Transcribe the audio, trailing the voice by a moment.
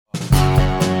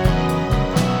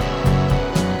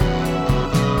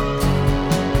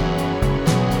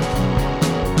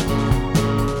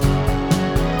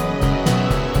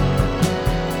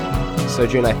So,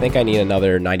 June, I think I need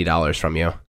another $90 from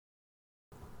you.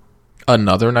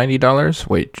 Another $90?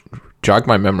 Wait, jog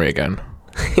my memory again.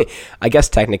 I guess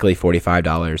technically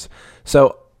 $45.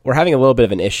 So, we're having a little bit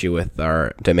of an issue with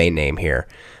our domain name here.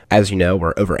 As you know,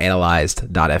 we're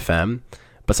overanalyzed.fm,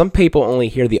 but some people only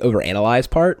hear the overanalyzed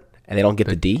part, and they don't get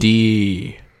the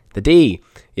D. The D.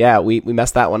 Yeah, we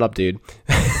messed that one up, dude.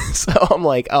 So I'm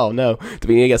like, oh no, do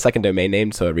we need to get a second domain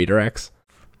name so it redirects?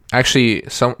 Actually,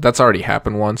 that's already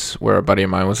happened once, where a buddy of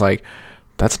mine was like,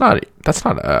 "That's not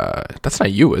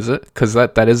you, is it?" Because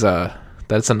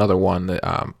that's another one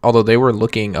that, although they were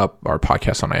looking up our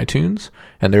podcast on iTunes,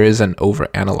 and there is an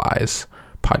Overanalyze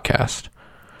podcast.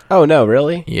 Oh no,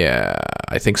 really? Yeah,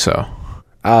 I think so.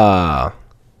 Well,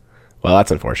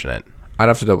 that's unfortunate. I'd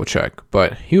have to double check,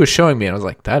 but he was showing me, and I was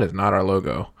like, "That is not our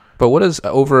logo." But what does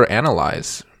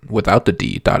Overanalyze without the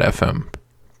D.fm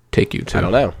take you to? I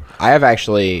don't know. I haven't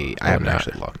actually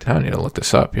looked. I need to look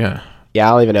this up. Yeah. Yeah,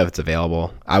 I don't even know if it's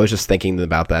available. I was just thinking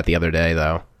about that the other day,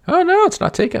 though. Oh no, it's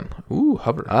not taken. Ooh,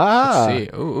 Hover. Ah.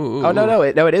 Let's see. Ooh. Oh no,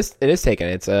 it is taken.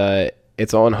 It's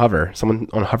on Hover. Someone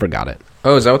on Hover got it.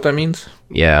 Oh, is that what that means?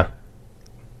 Yeah.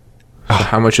 So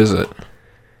how much is it?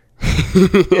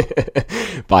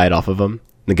 Buy it off of them.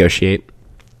 Negotiate.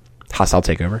 Hostile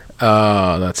takeover.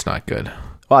 Oh, that's not good.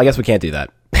 Well, I guess we can't do that.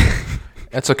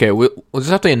 That's okay. We'll just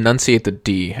have to enunciate the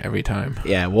D every time.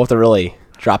 Yeah, we'll have to really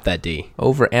drop that D.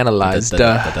 Overanalyzed.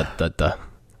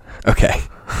 Okay.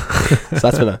 So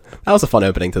that was a fun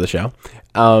opening to the show.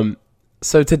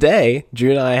 So today,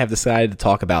 June and I have decided to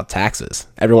talk about taxes,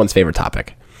 everyone's favorite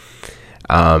topic.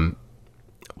 Why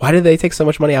did they take so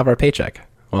much money out of our paycheck?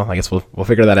 Well, I guess we'll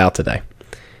figure that out today.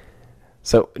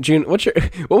 So, June, what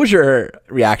was your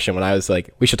reaction when I was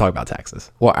like, we should talk about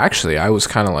taxes? Well, actually, I was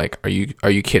kind of like, are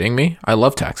you kidding me? I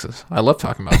love taxes. I love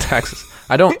talking about taxes.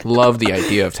 I don't love the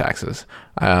idea of taxes.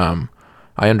 I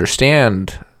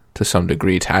understand to some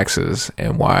degree taxes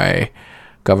and why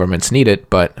governments need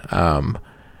it, but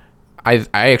I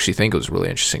actually think it was a really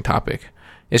interesting topic.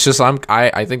 It's just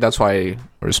I think that's why I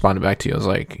responded back to you. I was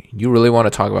like, you really want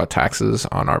to talk about taxes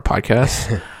on our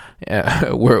podcast?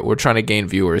 Yeah, we're trying to gain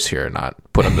viewers here, not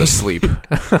put them to sleep.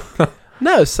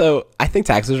 No, so I think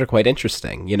taxes are quite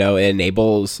interesting. You know, it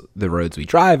enables the roads we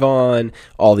drive on,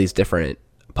 all these different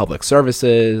public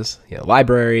services,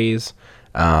 libraries,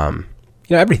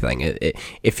 everything.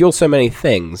 It fuels so many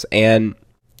things, and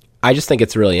I just think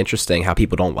it's really interesting how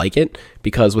people don't like it,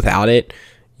 because without it,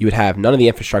 you would have none of the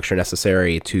infrastructure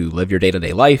necessary to live your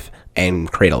day-to-day life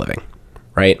and create a living,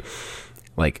 right?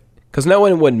 Like, because no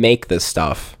one would make this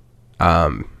stuff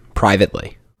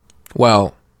privately.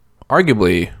 Well,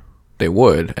 arguably they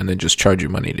would, and then just charge you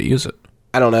money to use it.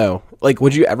 I don't know. Like,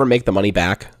 would you ever make the money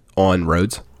back on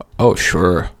roads? Oh,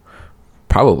 sure.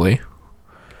 Probably.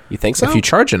 You think so? If you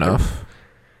charge enough.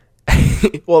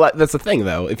 Well, that's the thing,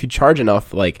 though. If you charge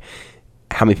enough, like,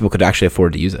 how many people could actually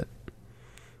afford to use it?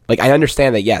 Like, I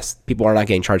understand that, yes, people are not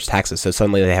getting charged taxes, so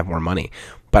suddenly they have more money.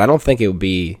 But I don't think it would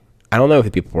be... I don't know if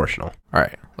it'd be proportional. All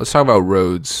right. Let's talk about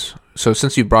roads. So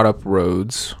since you brought up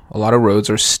roads, a lot of roads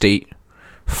are state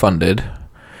funded,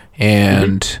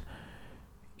 and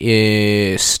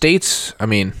states, I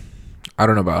mean, I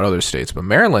don't know about other states, but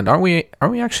Maryland, aren't we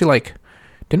actually like,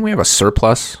 didn't we have a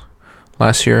surplus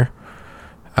last year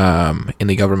in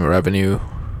the government revenue,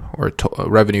 or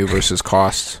revenue versus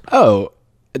costs? Oh,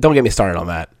 don't get me started on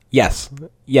that. Yes,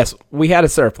 we had a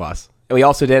surplus. And we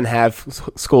also didn't have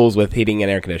schools with heating and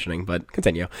air conditioning, but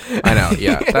continue. I know,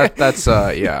 yeah. That's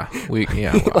yeah.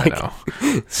 I know.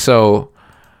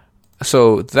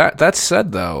 So that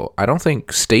said, though, I don't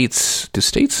think states,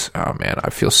 oh man, I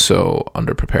feel so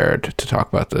underprepared to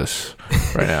talk about this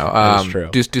right now. That's true.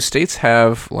 Do states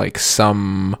have like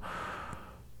some,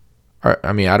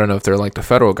 I mean, I don't know if they're like the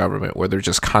federal government where they're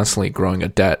just constantly growing a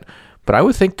debt, but I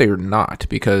would think they're not,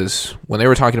 because when they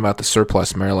were talking about the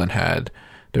surplus Maryland had,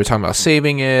 they were talking about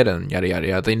saving it and yada, yada,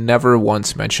 yada. They never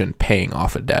once mentioned paying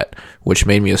off a debt, which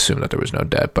made me assume that there was no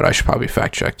debt, but I should probably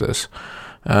fact check this.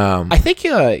 I think,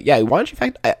 why don't you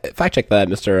fact check that,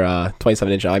 Mr.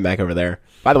 27-inch iMac over there.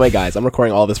 By the way, guys, I'm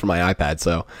recording all this from my iPad,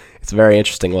 so it's a very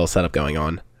interesting little setup going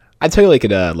on. I totally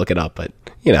could look it up, but,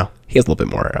 he has a little bit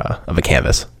more of a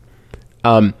canvas.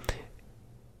 I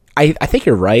think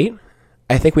you're right.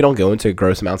 I think we don't go into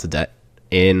gross amounts of debt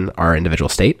in our individual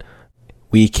state.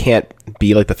 We can't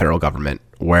be like the federal government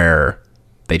where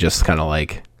they just kind of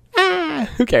like,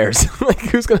 who cares? Like,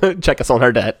 who's going to check us on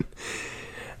our debt?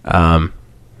 I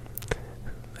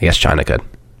guess China could.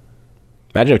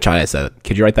 Imagine if China said,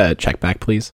 could you write that check back,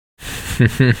 please?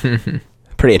 Pretty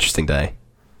interesting day.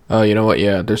 Oh, you know what?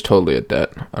 Yeah, there's totally a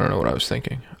debt. I don't know what I was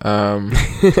thinking.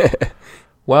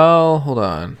 Well, Well, hold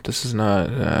on. This is not.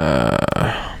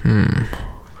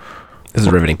 This is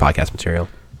riveting podcast material.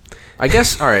 I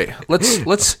guess. All right.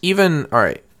 Let's even. All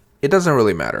right. It doesn't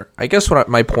really matter. I guess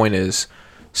my point is,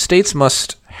 states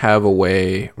must have a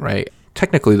way, right?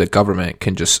 Technically, the government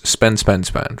can just spend,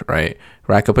 right?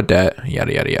 Rack up a debt,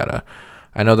 yada yada yada.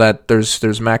 I know that there's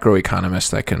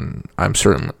macroeconomists that can. I'm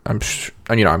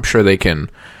sure they can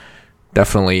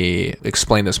definitely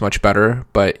explain this much better.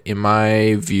 But in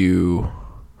my view,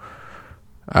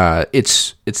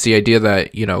 it's the idea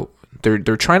that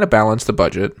they're trying to balance the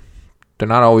budget. They're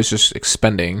not always just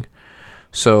expending.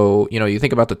 So you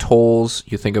think about the tolls,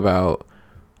 you think about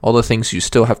all the things you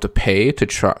still have to pay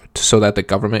so that the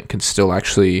government can still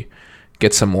actually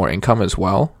get some more income as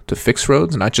well to fix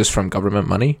roads, not just from government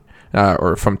money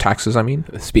or from taxes. I mean,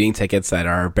 speeding tickets that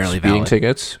are barely speeding valid.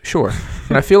 Tickets, sure.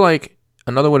 And I feel like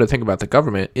another way to think about the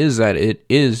government is that it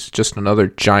is just another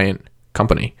giant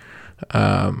company.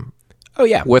 Oh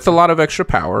yeah, with a lot of extra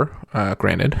power.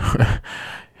 Granted,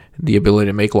 the ability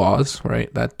to make laws,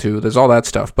 right? That too. There's all that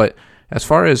stuff, but as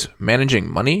far as managing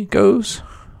money goes,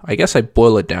 I guess I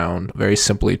boil it down very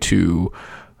simply to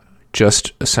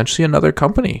just essentially another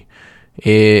company.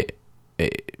 And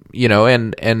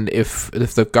if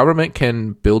the government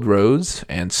can build roads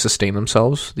and sustain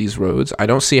themselves, these roads, I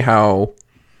don't see how.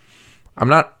 I'm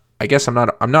not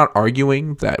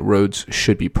arguing that roads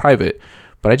should be private,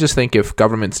 but I just think if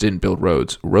governments didn't build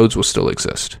roads will still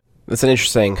exist. That's an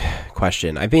interesting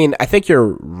question. I mean, I think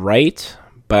you're right,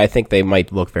 but I think they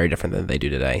might look very different than they do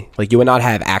today. Like, you would not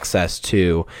have access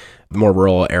to more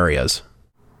rural areas.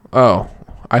 Oh,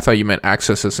 I thought you meant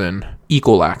access as in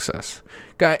equal access.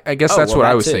 I guess that's what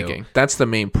I was thinking. That's the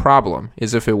main problem,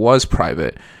 is if it was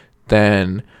private,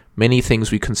 then many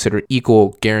things we consider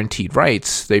equal guaranteed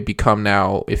rights, they become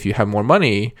now, if you have more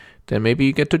money, then maybe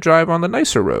you get to drive on the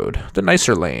nicer road, the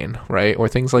nicer lane, right? Or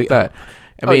things like that.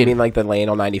 You mean like the lane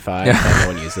on 95 that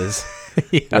no one uses?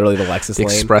 Yeah. Literally the Lexus lane.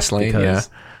 Express lane, yeah.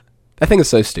 That thing is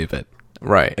so stupid.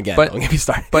 Right. Again, but, don't get me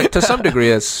started. But to some degree,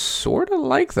 it's sort of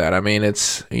like that. I mean,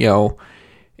 it's,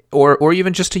 or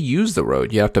even just to use the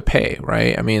road, you have to pay,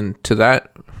 right? I mean, to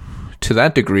that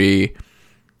degree,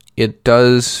 it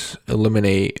does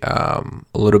eliminate a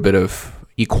little bit of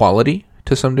equality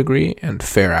to some degree and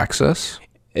fair access.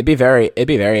 It'd be very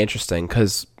interesting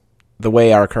because the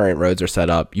way our current roads are set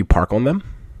up, you park on them.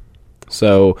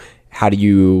 So how do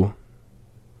you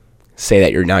say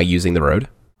that you're now using the road?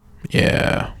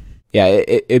 Yeah. Yeah,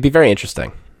 it'd be very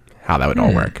interesting how that would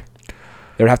all work.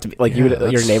 There would have to be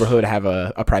your neighborhood would have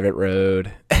a private road,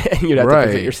 and you'd have to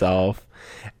visit yourself.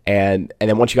 And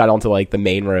then once you got onto like the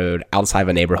main road outside of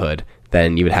a neighborhood,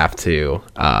 then you would have to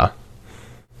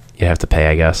pay,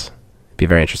 I guess. It'd be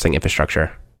very interesting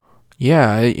infrastructure.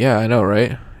 Yeah, I know,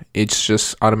 right? It's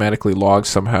just automatically logged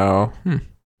somehow.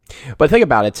 But think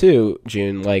about it too,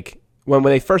 June. Like when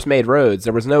they first made roads,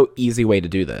 there was no easy way to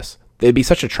do this. It'd be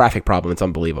such a traffic problem; it's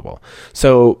unbelievable.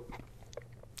 So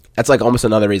that's like almost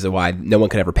another reason why no one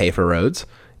could ever pay for roads,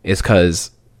 is because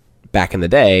back in the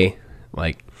day,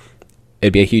 like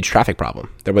it'd be a huge traffic problem.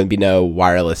 There wouldn't be no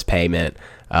wireless payment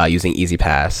using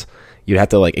EasyPass. You'd have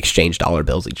to like exchange dollar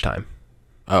bills each time.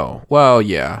 Oh, well,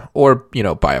 yeah. Or,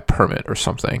 buy a permit or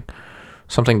something.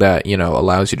 Something that,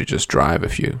 allows you to just drive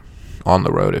on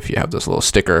the road if you have this little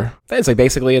sticker. It's like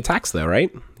basically a tax though, right?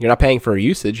 You're not paying for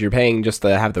usage. You're paying just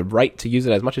to have the right to use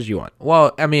it as much as you want.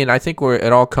 Well, I mean, I think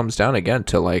it all comes down again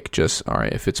to like just, all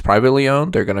right, if it's privately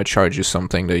owned, they're going to charge you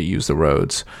something to use the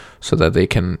roads so that they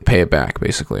can pay it back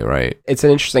basically, right? It's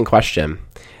an interesting question.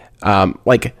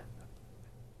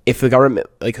 If the government,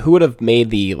 like, who would have made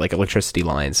the like electricity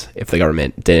lines if the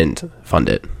government didn't fund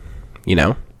it?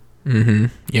 Mm-hmm.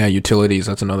 Yeah, utilities.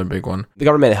 That's another big one. The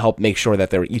government helped make sure that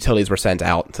their utilities were sent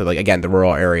out to, like, again, the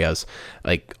rural areas.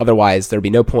 Like, otherwise, there'd be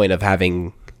no point of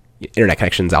having internet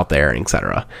connections out there, et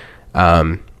cetera,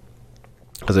 because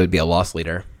it would be a loss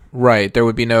leader. Right.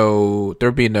 There'd be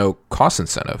no cost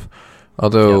incentive.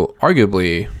 Although,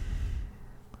 arguably,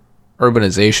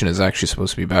 urbanization is actually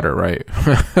supposed to be better, right?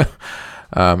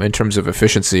 In terms of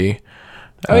efficiency.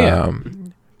 Oh, yeah.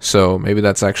 So maybe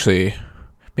that'd actually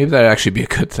be a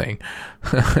good thing.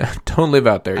 Don't live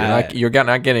out there. You're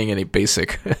not getting any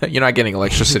basic. You're not getting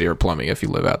electricity or plumbing if you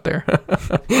live out there.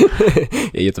 Yeah,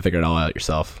 you have to figure it all out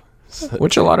yourself.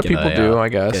 Which a lot of people do, I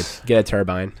guess. Get a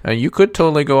turbine. And you could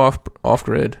totally go off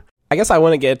grid. I guess I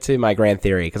want to get to my grand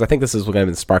theory because I think this is going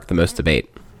to spark the most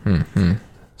debate. Mm-hmm.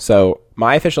 So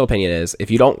my official opinion is, if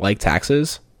you don't like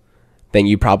taxes, then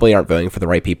you probably aren't voting for the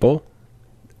right people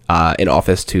in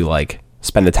office to like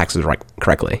spend the taxes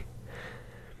correctly.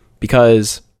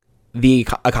 Because the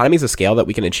economies of scale that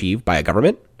we can achieve by a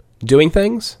government doing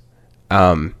things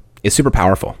is super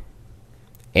powerful,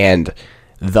 and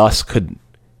thus could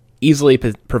easily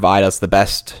provide us the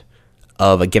best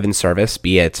of a given service,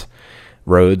 be it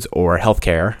roads or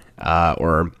healthcare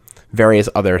or various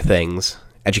other things,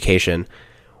 education.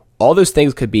 All those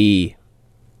things could be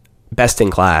best in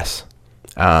class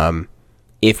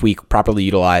if we properly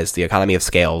utilize the economy of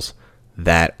scales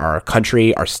that our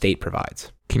country, our state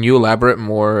provides. Can you elaborate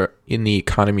more in the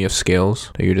economy of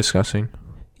scales that you're discussing?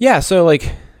 Yeah, so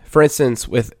like for instance,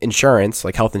 with insurance,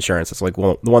 like health insurance, it's like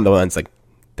one of the ones like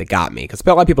that got me, because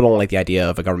a lot of people don't like the idea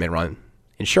of a government-run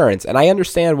insurance, and I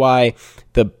understand why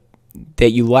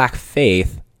that you lack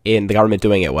faith in the government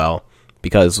doing it well,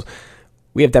 because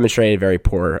we have demonstrated very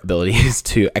poor abilities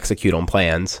to execute on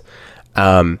plans.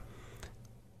 But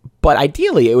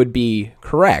ideally, it would be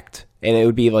correct, and it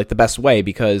would be like the best way,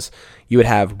 because you would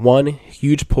have one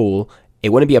huge pool. It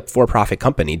wouldn't be a for-profit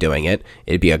company doing it.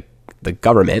 It'd be the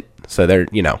government. So they're,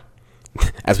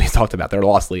 as we talked about, they're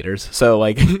loss leaders. So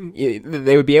like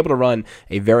they would be able to run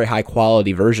a very high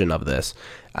quality version of this,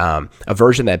 a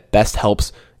version that best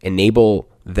helps enable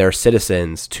their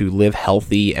citizens to live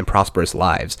healthy and prosperous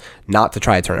lives, not to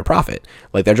try to turn a profit.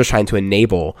 Like they're just trying to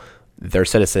enable their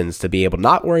citizens to be able to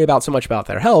not worry about so much about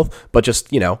their health, but just,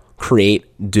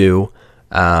 create, do,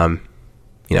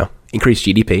 increase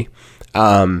GDP.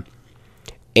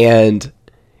 And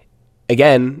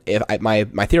again,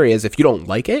 my theory is if you don't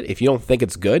like it, if you don't think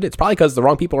it's good, it's probably because the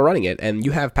wrong people are running it, and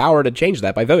you have power to change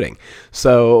that by voting.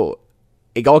 So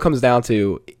it all comes down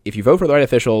to, if you vote for the right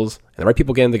officials and the right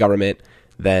people get into the government,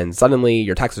 then suddenly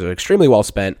your taxes are extremely well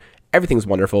spent. Everything's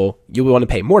wonderful. You will want to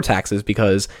pay more taxes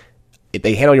because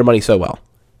they handle your money so well.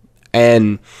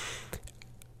 And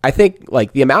I think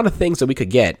like the amount of things that we could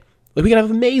get, like we could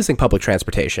have amazing public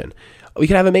transportation. We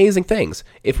could have amazing things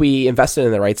if we invested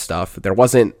in the right stuff. There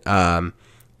wasn't,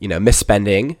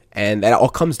 misspending, and that all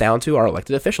comes down to our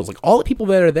elected officials. Like all the people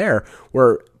that are there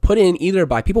were put in either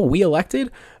by people we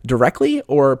elected directly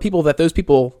or people that those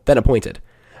people then appointed.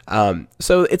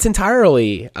 So it's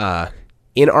entirely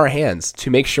in our hands to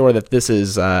make sure that this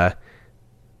is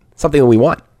something that we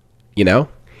want. Well,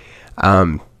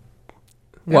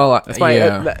 that's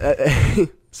my,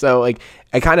 so like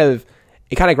it kind of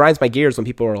grinds my gears when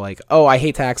people are like, oh, I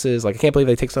hate taxes. Like, I can't believe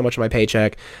they take so much of my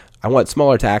paycheck. I want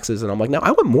smaller taxes. And I'm like, no,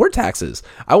 I want more taxes.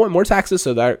 I want more taxes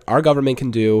so that our government can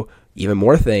do even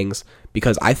more things,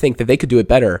 because I think that they could do it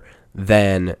better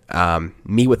than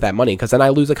me with that money, because then I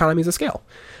lose economies of scale.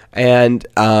 And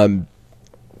that's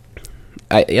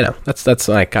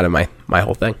like kind of my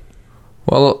whole thing.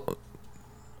 Well,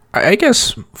 I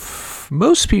guess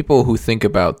most people who think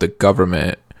about the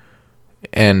government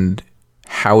and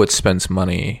how it spends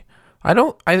money, I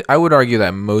would argue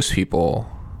that most people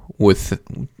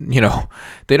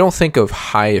they don't think of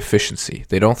high efficiency.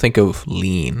 They don't think of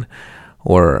lean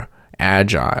or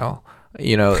agile.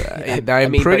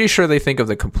 I'm pretty sure they think of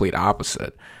the complete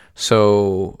opposite.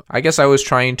 So I guess I was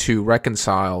trying to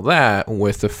reconcile that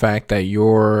with the fact that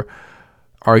you're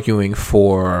arguing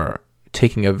for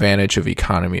taking advantage of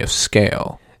economy of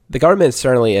scale. The government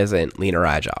certainly isn't lean or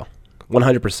agile,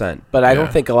 100%. But I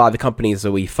don't think a lot of the companies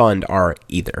that we fund are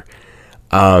either.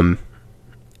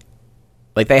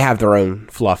 Like they have their own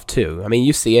fluff too. I mean,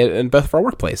 you see it in both of our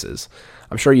workplaces.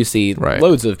 I'm sure you see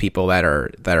loads of people that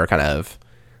are kind of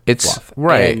fluff.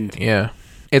 Right. Yeah.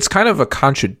 It's kind of a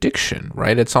contradiction,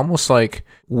 right? It's almost like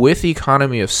with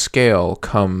economy of scale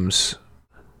comes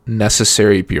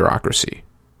necessary bureaucracy.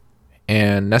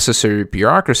 And necessary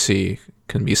bureaucracy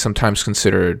can be sometimes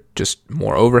considered just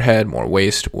more overhead, more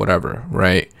waste, whatever,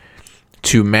 right?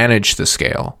 To manage the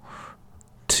scale,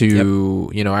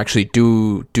 to actually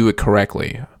do it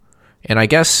correctly. And I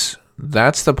guess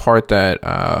that's the part that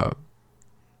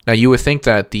now you would think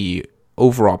that the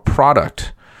overall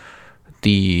product,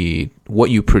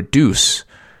 what you produce,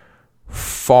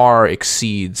 far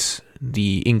exceeds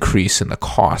the increase in the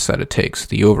cost that it takes,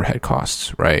 the overhead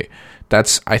costs, right?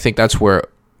 I think that's where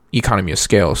economy of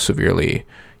scale severely,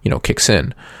 kicks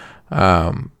in.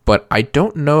 But I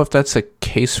don't know if that's a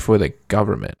case for the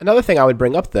government. Another thing I would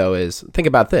bring up, though, is think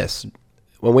about this.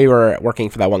 When we were working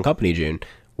for that one company, June,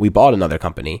 we bought another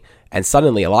company, and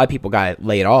suddenly a lot of people got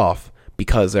laid off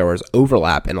because there was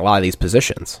overlap in a lot of these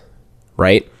positions,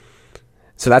 right?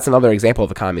 So that's another example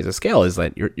of economies of scale, is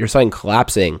that you're suddenly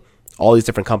collapsing all these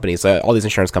different companies. All these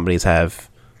insurance companies have,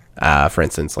 for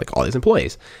instance, like all these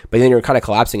employees. But then you're kind of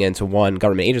collapsing into one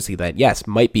government agency that, yes,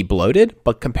 might be bloated,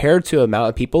 but compared to the amount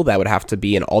of people that would have to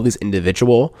be in all these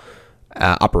individual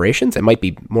operations, it might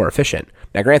be more efficient.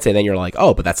 Now, granted, then you're like,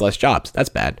 oh, but that's less jobs. That's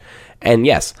bad. And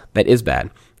yes, that is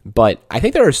bad. But I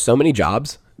think there are so many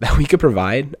jobs that we could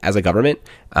provide as a government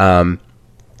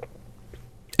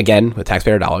again, with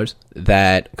taxpayer dollars,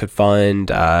 that could fund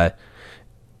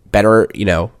better,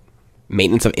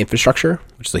 maintenance of infrastructure,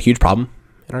 which is a huge problem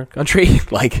in our country.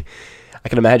 Like, I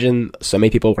can imagine so many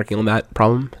people working on that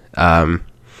problem.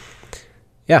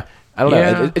 Yeah, I don't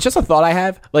know. It's just a thought I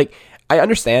have. Like, I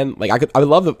understand. Like, I would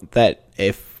love that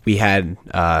if we had,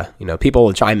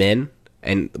 people chime in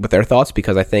and with their thoughts,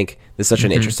 because I think this is such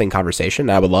an interesting conversation.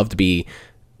 I would love to be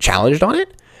challenged on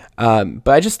it.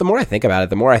 But the more I think about it,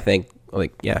 the more I think,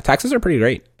 like, yeah, taxes are pretty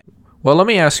great. Well, let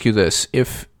me ask you this: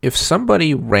 if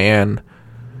somebody ran,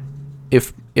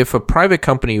 if a private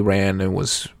company ran and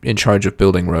was in charge of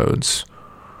building roads,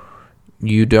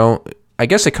 I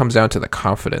guess it comes down to the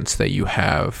confidence that you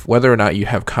have, whether or not you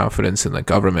have confidence in the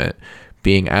government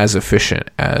being as efficient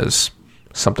as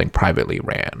something privately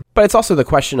ran. But it's also the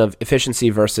question of efficiency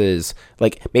versus,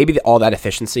 like, maybe all that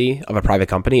efficiency of a private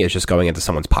company is just going into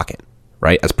someone's pocket,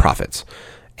 right, as profits.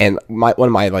 And one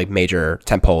of my like major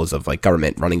tentpoles of like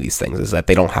government running these things is that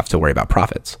they don't have to worry about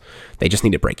profits. They just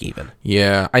need to break even.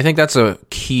 Yeah, I think that's a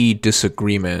key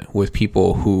disagreement with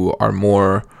people who are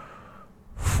more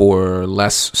for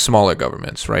less smaller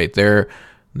governments, right? They're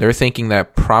thinking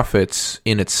that profits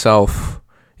in itself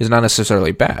is not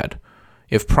necessarily bad.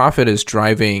 If profit is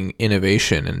driving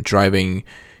innovation and driving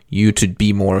you to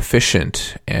be more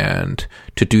efficient and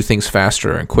to do things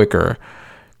faster and quicker,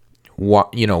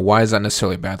 why is that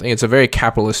necessarily a bad thing? It's a very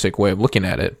capitalistic way of looking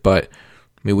at it, but I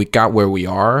mean, we got where we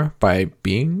are by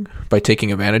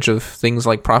taking advantage of things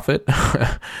like profit.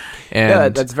 Yeah,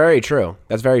 that's very true.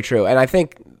 That's very true. And I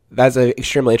think that's an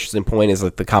extremely interesting point, is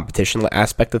like the competition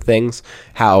aspect of things,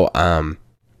 how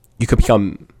you could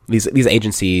become, these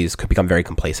agencies could become very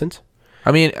complacent.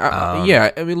 I mean,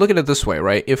 look at it this way,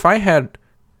 right? If I had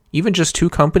even just 2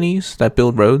 companies that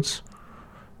build roads,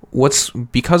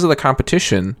 because of the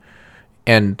competition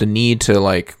and the need to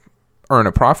like earn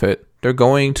a profit, they're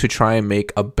going to try and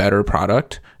make a better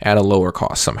product at a lower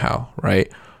cost somehow,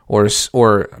 right? Or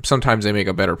sometimes they make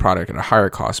a better product at a higher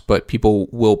cost, but people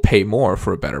will pay more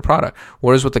for a better product.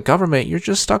 Whereas with the government, you're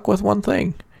just stuck with one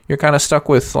thing. You're kind of stuck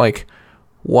with like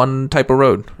one type of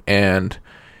road, and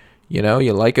you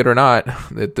like it or not,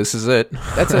 this is it.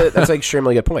 That's an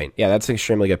extremely good point. Yeah, that's an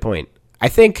extremely good point. I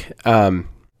think,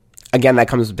 again, that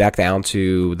comes back down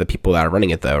to the people that are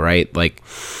running it, though, right? Like,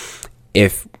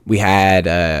 if we had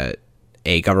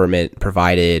a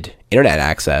government-provided internet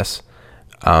access,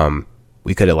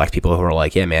 we could elect people who are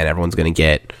like, yeah, man, everyone's going to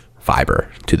get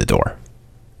fiber to the door.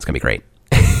 It's going to be great.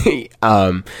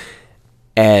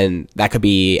 And that could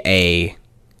be a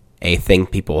thing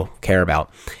people care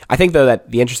about. I think, though, that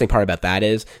the interesting part about that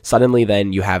is suddenly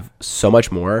then you have so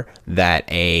much more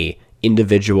that a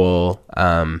individual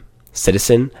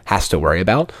citizen has to worry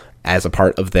about as a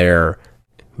part of their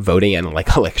voting and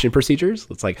like election procedures.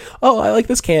 It's like, oh, I like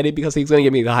this candidate because he's going to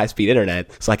give me the high speed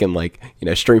internet so I can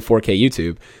stream 4K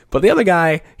YouTube. But the other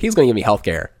guy, he's going to give me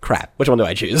healthcare. Crap. Which one do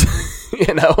I choose?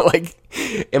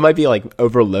 It might be like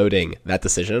overloading that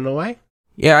decision in a way.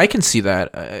 Yeah, I can see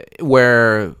that.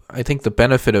 Where I think the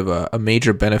benefit of a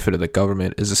major benefit of the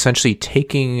government is essentially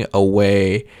taking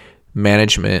away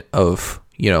management of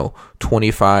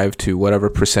 25 to whatever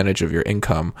percentage of your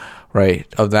income, right,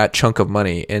 of that chunk of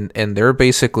money, and they're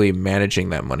basically managing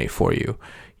that money for you.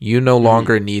 You no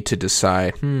longer need to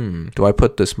decide, do I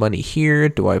put this money here?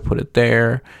 Do I put it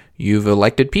there? You've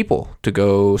elected people to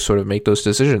go sort of make those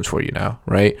decisions for you now,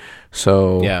 right?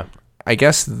 So yeah, I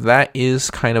guess that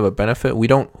is kind of a benefit.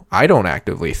 I don't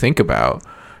actively think about,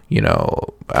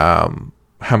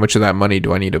 how much of that money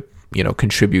do I need to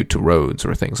contribute to roads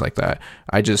or things like that.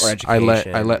 I let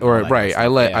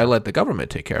the government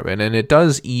take care of it, and it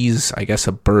does ease, I guess,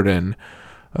 a burden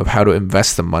of how to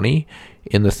invest the money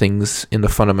in the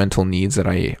fundamental needs that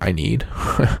I need.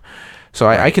 So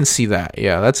I can see that.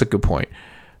 Yeah, that's a good point.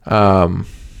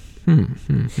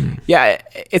 Yeah,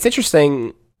 it's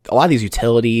interesting. A lot of these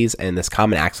utilities and this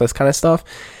common access kind of stuff,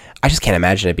 I just can't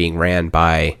imagine it being ran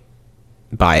by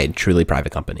truly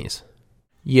private companies.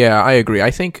 Yeah, I agree.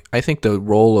 I think the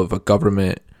role of a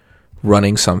government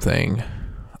running something,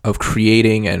 of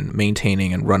creating and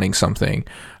maintaining and running something,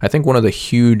 I think one of the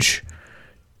huge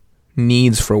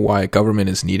needs for why government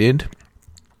is needed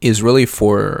is really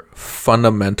for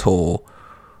fundamental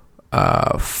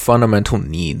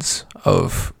needs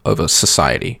of a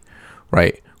society,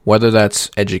 right? Whether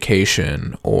that's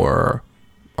education or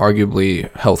arguably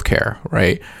healthcare,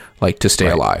 right? Like to stay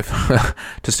alive,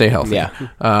 to stay healthy.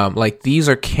 Yeah. Like these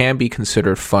can be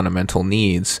considered fundamental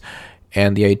needs.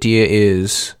 And the idea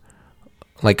is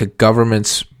like a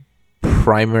government's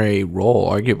primary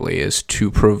role, arguably, is to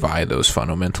provide those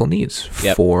fundamental needs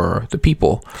for the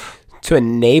people. to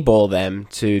enable them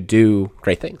to do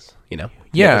great things, you know?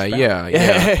 Yeah.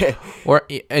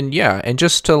 And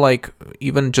just to like,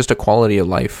 even just a quality of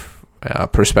life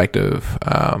perspective.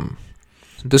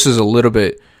 This is a little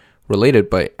bit related,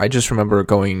 but I just remember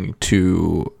going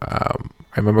to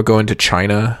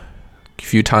China a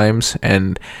few times,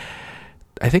 and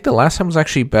I think the last time was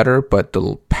actually better, but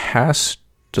the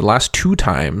last two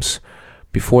times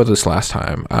before this last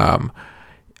time,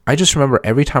 I just remember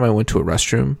every time I went to a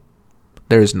restroom,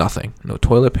 there is nothing. No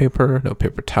toilet paper, no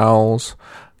paper towels.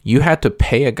 You had to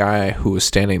pay a guy who was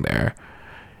standing there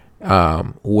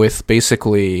with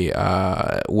basically,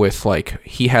 with like,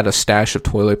 he had a stash of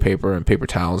toilet paper and paper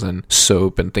towels and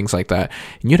soap and things like that.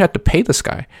 And you'd have to pay this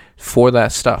guy for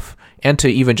that stuff and to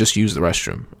even just use the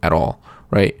restroom at all,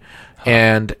 right?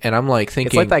 And I'm like thinking,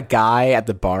 it's like that guy at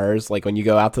the bars, like when you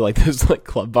go out to like those like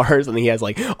club bars, and he has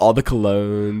like all the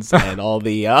colognes and all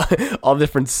the all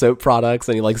different soap products,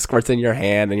 and he like squirts in your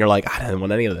hand, and you're like, I don't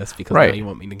want any of this because now you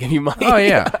want me to give you money. Oh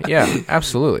yeah,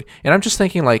 absolutely. And I'm just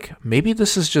thinking like, maybe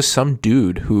this is just some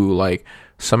dude who like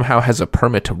somehow has a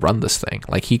permit to run this thing.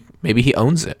 Like maybe he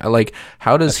owns it. Like,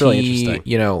 how does That's really interesting.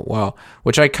 You know, well,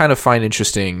 which I kind of find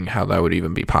interesting how that would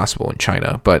even be possible in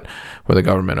China, but where the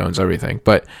government owns everything.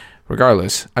 But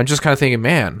regardless, I'm just kind of thinking,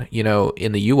 man, you know,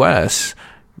 in the U.S.,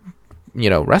 you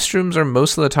know, restrooms are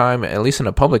most of the time, at least in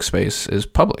a public space, is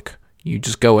public. You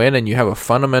just go in and you have a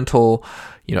fundamental,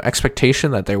 you know,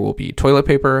 expectation that there will be toilet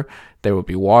paper, there will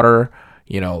be water,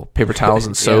 you know, paper towels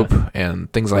and soap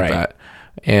and things like that.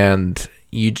 And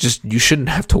you shouldn't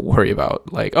have to worry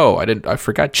about like, oh, I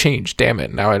forgot change. Damn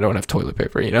it. Now I don't have toilet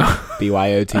paper, you know?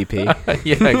 BYOTP.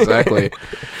 Yeah, exactly.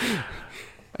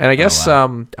 And I guess I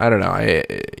don't know.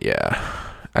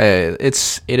 It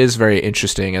is very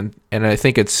interesting, and I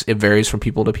think it varies from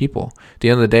people to people. At the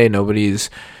end of the day, nobody's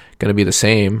going to be the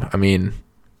same. I mean,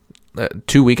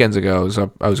 2 weekends ago,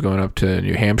 I was going up to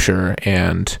New Hampshire,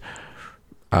 and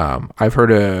I've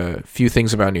heard a few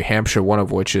things about New Hampshire. One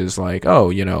of which is like, oh,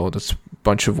 you know, that's a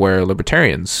bunch of where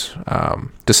libertarians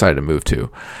decided to move to.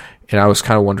 And I was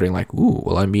kind of wondering, like, ooh,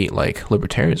 will I meet, like,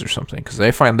 libertarians or something? Because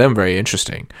I find them very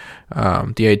interesting.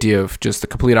 The idea of just the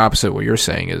complete opposite of what you're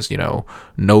saying is, you know,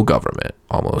 no government,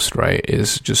 almost, right?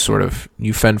 Is just sort of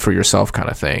you fend for yourself kind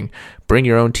of thing. Bring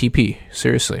your own TP,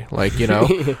 seriously. Like, you know,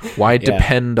 why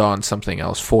depend on something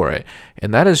else for it?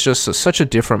 And that is just such a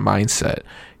different mindset,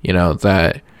 you know,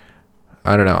 that,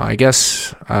 I don't know, I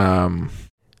guess... I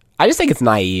just think it's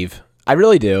naive. I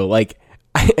really do. Like,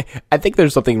 I think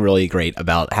there's something really great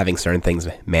about having certain things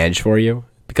managed for you,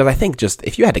 because I think just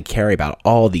if you had to carry about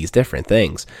all these different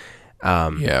things,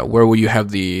 where will you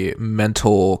have the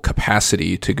mental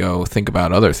capacity to go think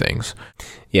about other things?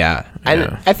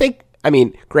 And I think, I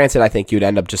mean, granted, I think you'd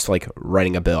end up just like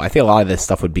writing a bill. I think a lot of this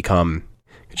stuff would become,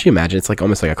 could you imagine? It's like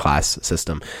almost like a class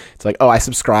system. It's like, oh, I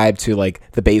subscribe to like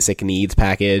the basic needs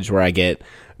package where I get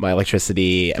my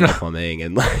electricity and my plumbing,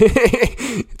 and like,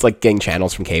 it's like getting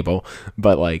channels from cable,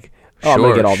 but like, I'm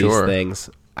gonna get all these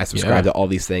things. I subscribe to all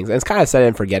these things, and it's kind of set it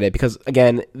and forget it, because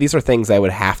again, these are things that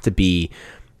would have to be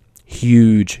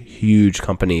huge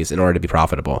companies in order to be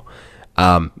profitable,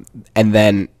 and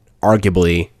then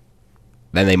arguably,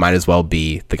 then they might as well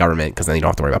be the government, because then you don't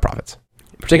have to worry about profits,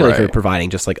 particularly if you're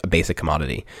providing just like a basic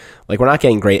commodity. Like, we're not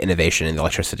getting great innovation in the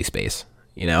electricity space,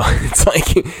 you know. It's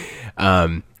like,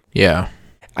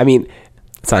 I mean,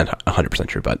 it's not 100%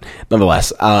 true, but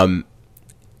nonetheless,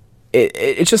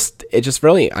 it's just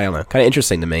really, I don't know, kind of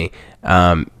interesting to me.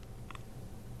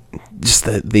 Just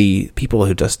the people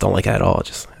who just don't like it at all.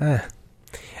 Just,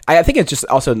 I think it's just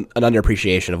also an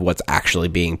underappreciation of what's actually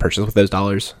being purchased with those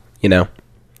dollars, you know,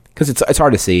 because it's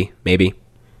hard to see maybe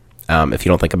if you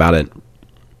don't think about it.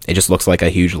 It just looks like a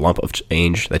huge lump of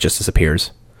change that just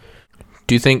disappears.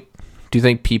 Do you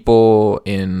think people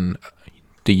in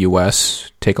the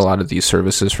U.S. take a lot of these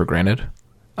services for granted?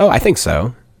 Oh, I think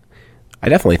so. I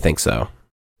definitely think so.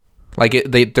 Like,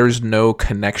 there's no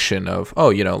connection of, oh,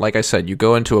 you know, like I said, you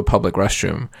go into a public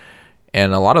restroom,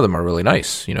 and a lot of them are really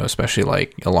nice, you know, especially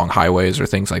like along highways or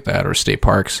things like that, or state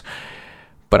parks.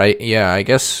 But I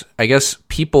guess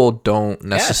people don't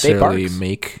necessarily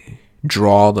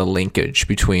draw the linkage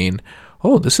between,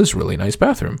 oh, this is a really nice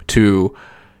bathroom, to,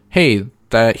 hey,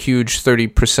 that huge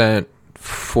 30%,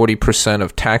 40%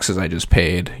 of taxes I just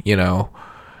paid, you know,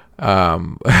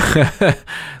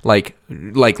 like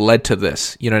led to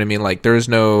this, you know what I mean? Like, there's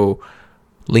no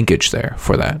linkage there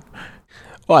for that.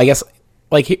 Well, I guess,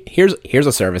 like, here's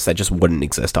a service that just wouldn't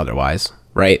exist otherwise,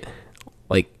 right?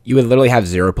 Like, you would literally have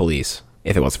zero police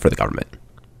if it wasn't for the government,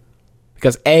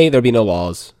 because there'd be no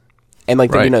laws, and like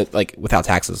there'd be no, like, without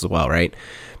taxes as well, right?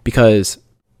 Because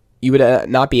you would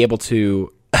not be able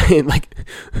to like,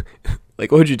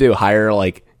 what would you do? Hire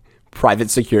like private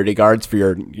security guards for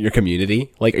your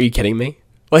community? Like, are you kidding me?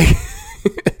 Like,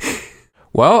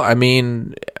 well, I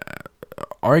mean,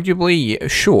 arguably, yeah,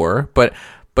 sure, but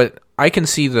I can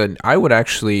see that I would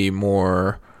actually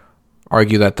more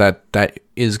argue that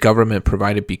is government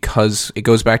provided because it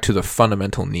goes back to the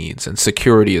fundamental needs, and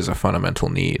security is a fundamental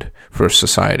need for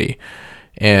society.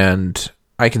 And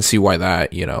I can see why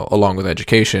that, along with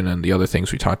education and the other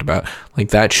things we talked about, like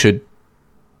that should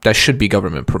be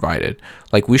government provided.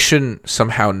 Like, we shouldn't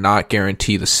somehow not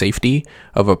guarantee the safety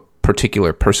of a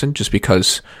particular person just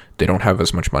because they don't have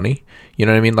as much money. You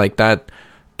know what I mean? Like that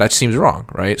seems wrong,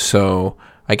 right? So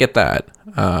I get that.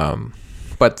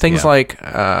 But things like,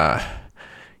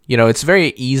 it's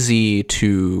very easy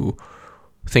to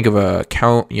think of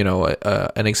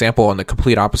an example on the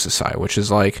complete opposite side, which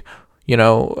is like,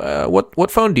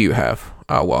 what phone do you have?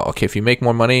 Well, okay, if you make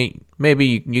more money,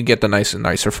 maybe you get the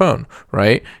nicer phone,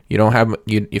 right?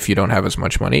 If you don't have as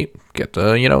much money, get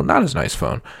the, not as nice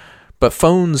phone. But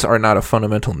phones are not a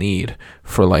fundamental need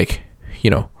for like,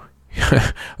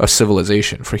 a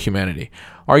civilization, for humanity.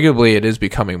 Arguably, it is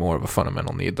becoming more of a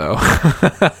fundamental need, though.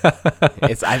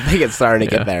 I think it's starting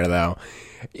to get there, though.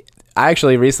 I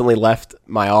actually recently left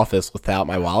my office without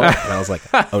my wallet, and I was like,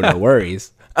 oh, no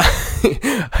worries. I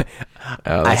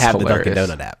have hilarious. the Dunkin'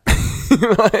 Donut app.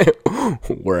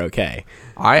 We're okay.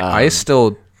 I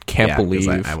still can't believe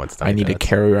I need to donuts.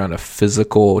 carry around a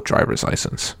physical driver's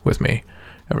license with me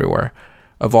everywhere.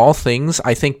 Of all things,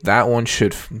 I think that one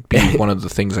should be one of the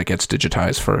things that gets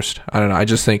digitized first. I don't know. I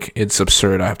just think it's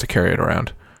absurd I have to carry it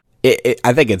around.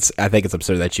 I think it's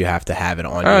absurd that you have to have it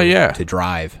on you to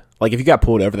drive. Like, if you got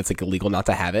pulled over, that's like illegal not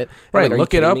to have it. Right, like,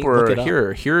 look it up, or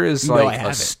here is like a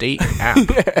it. state app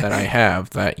that I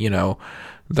have that,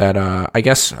 I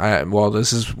guess,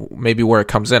 this is maybe where it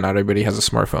comes in. Not everybody has a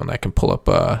smartphone that can pull up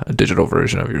a digital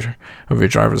version of your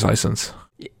driver's license.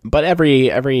 But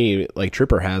every like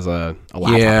trooper has a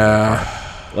laptop.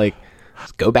 Yeah. Like,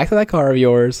 just go back to that car of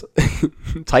yours,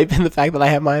 type in the fact that I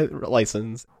have my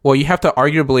license. Well, you have to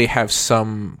arguably have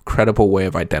some credible way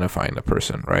of identifying the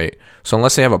person, right? So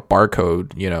unless they have a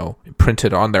barcode,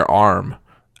 printed on their arm.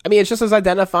 I mean, it's just as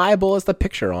identifiable as the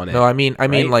picture on it. No, I mean,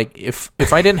 right? like if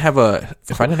I didn't have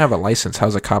a license,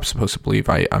 how's a cop supposed to believe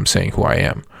I'm saying who I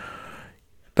am?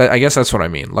 I guess that's what I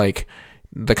mean. Like,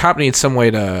 the cop needs some way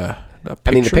to. The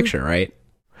picture, right?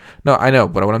 No, I know,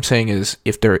 but what I'm saying is,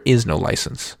 if there is no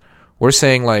license, we're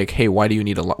saying like, hey, why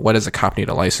does a cop need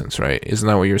a license, right? Isn't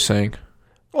that what you're saying?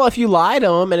 Well, if you lie to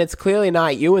him and it's clearly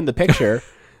not you in the picture,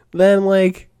 then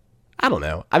like, I don't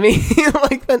know. I mean,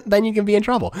 like then you can be in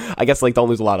trouble. I guess like don't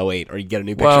lose a lot of weight or you get a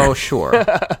new picture. Well, sure.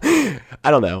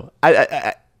 I don't know.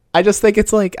 I just think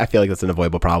it's like, I feel like that's an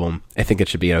avoidable problem. I think it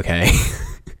should be okay.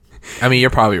 I mean, you're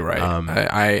probably right.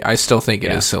 I still think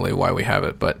it is silly why we have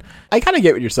it, but I kind of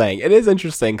get what you're saying. It is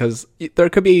interesting because there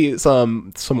could be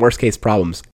some worst case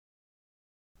problems.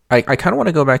 I kind of want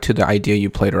to go back to the idea you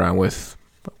played around with,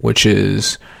 which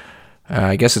is,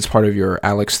 I guess it's part of your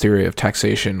Alex theory of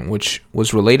taxation, which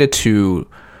was related to,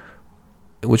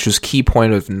 which was key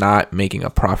point of not making a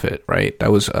profit, right?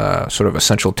 That was sort of a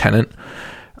central tenet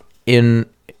I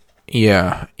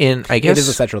guess it is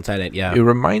a central tenet. Yeah, it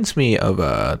reminds me of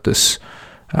this.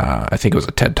 I think it was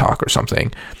a TED Talk or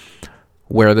something,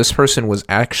 where this person was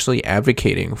actually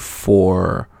advocating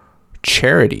for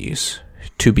charities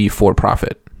to be for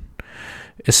profit,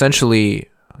 essentially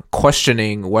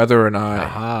questioning whether or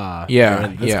not.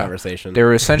 Conversation. They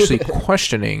were essentially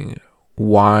questioning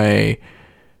why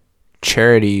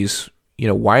charities.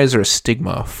 Why is there a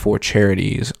stigma for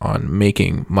charities on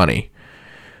making money?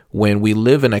 When we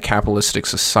live in a capitalistic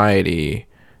society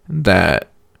that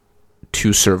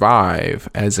to survive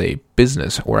as a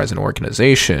business or as an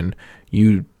organization,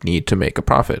 you need to make a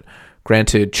profit.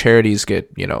 Granted, charities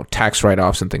get, tax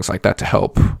write-offs and things like that to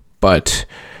help, but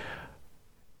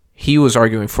he was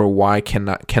arguing for why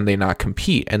can they not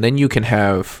compete? And then you can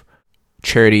have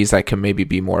charities that can maybe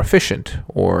be more efficient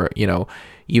or,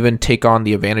 even take on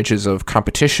the advantages of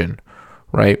competition,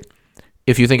 right?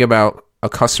 If you think about a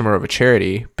customer of a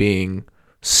charity being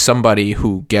somebody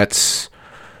who gets,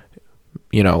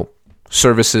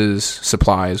 services,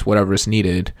 supplies, whatever is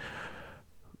needed,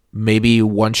 maybe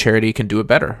one charity can do it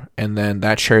better. And then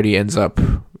that charity ends up,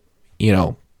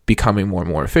 becoming more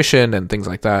and more efficient and things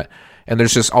like that. And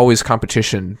there's just always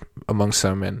competition amongst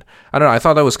them. And I don't know, I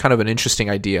thought that was kind of an interesting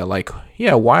idea. Like,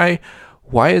 yeah, why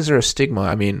is there a stigma?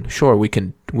 I mean, sure, we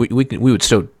would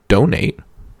still donate,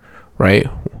 right?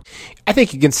 I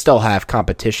think you can still have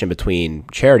competition between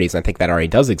charities. I think that already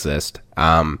does exist,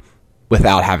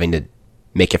 without having to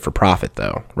make it for profit,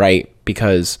 though, right?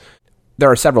 Because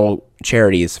there are several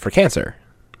charities for cancer,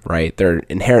 right? They're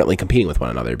inherently competing with one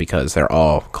another because they're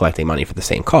all collecting money for the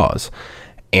same cause.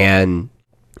 And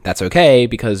that's okay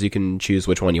because you can choose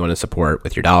which one you want to support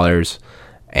with your dollars.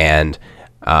 And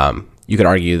you could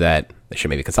argue that they should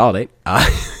maybe consolidate.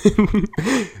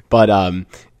 But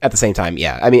at the same time,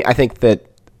 yeah, I mean, I think that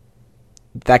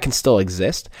can still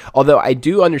exist. Although I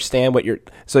do understand what you're...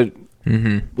 So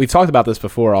we've talked about this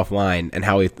before offline and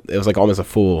how it was like almost a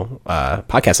full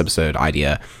podcast episode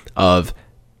idea of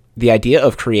the idea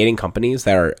of creating companies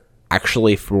that are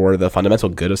actually for the fundamental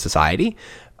good of society,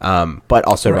 but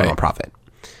also run on profit.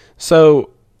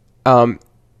 So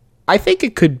I think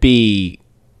it could be...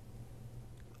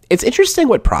 It's interesting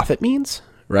what profit means,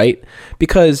 right?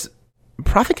 Because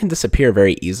profit can disappear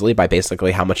very easily by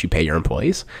basically how much you pay your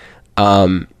employees.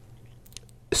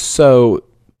 So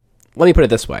let me put it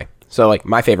this way. So like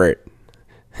my favorite,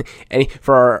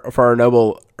 for our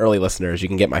noble early listeners, you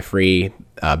can get my free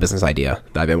business idea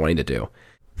that I've been wanting to do.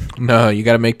 No, you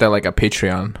got to make that like a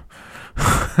Patreon.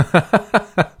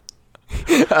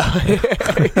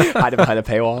 Hide it behind a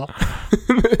paywall.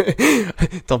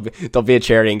 don't be a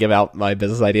charity and give out my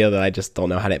business idea that I just don't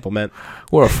know how to implement.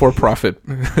 We're a for-profit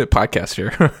podcast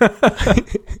here.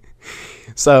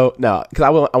 So no, because I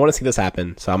want to see this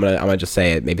happen. So I'm gonna just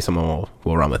say it. Maybe someone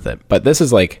will run with it. But this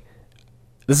is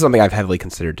something I've heavily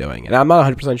considered doing, and I'm not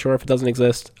 100% sure if it doesn't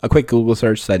exist. A quick Google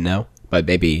search said no, but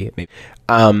maybe.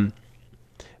 But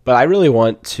I really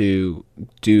want to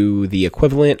do the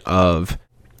equivalent of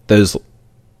those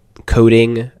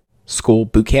coding school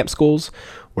boot camp schools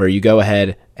where you go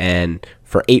ahead and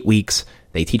for 8 weeks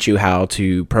they teach you how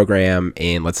to program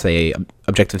in, let's say,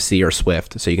 Objective-C or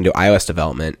Swift, so you can do iOS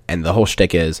development, and the whole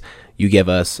shtick is you give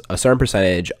us a certain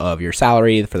percentage of your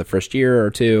salary for the first year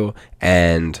or two,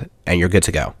 and you're good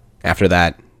to go. After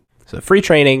that, so free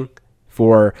training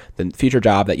for the future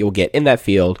job that you'll get in that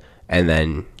field, and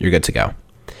then you're good to go.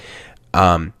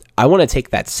 I want to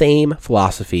take that same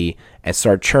philosophy and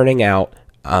start churning out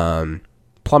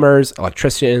plumbers,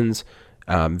 electricians,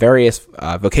 various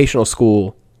vocational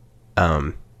school,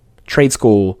 trade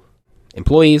school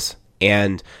employees,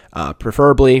 and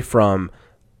preferably from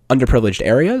underprivileged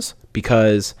areas,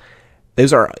 because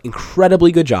those are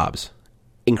incredibly good jobs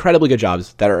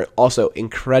that are also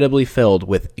incredibly filled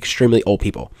with extremely old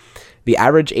people. The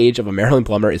average age of a Maryland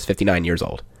plumber is 59 years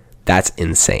old. That's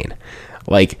insane.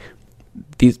 Like,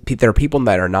 there are people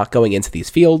that are not going into these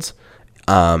fields,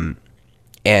 and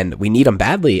we need them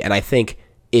badly. And I think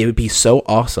it would be so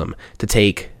awesome to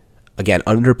take, again,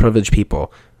 underprivileged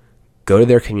people, go to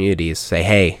their communities, say,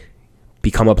 hey,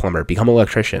 become a plumber, become an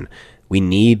electrician. We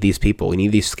need these people. We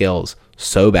need these skills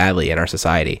so badly in our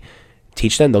society.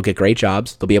 Teach them. They'll get great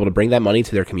jobs. They'll be able to bring that money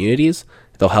to their communities.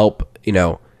 They'll help,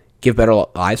 give better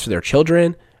lives for their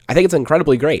children. I think it's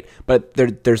incredibly great, but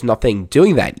there's nothing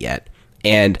doing that yet.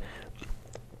 And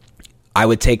I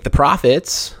would take the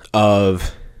profits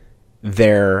of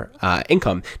their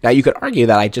income. Now, you could argue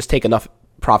that I just take enough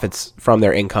profits from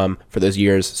their income for those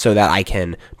years so that I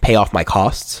can pay off my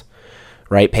costs,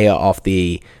 right? Pay off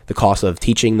the cost of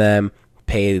teaching them,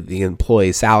 pay the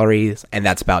employees' salaries, and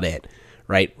that's about it,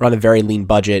 right? Run a very lean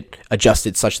budget, adjust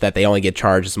it such that they only get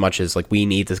charged as much as like we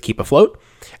need to keep afloat,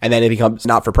 and then it becomes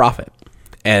not for profit,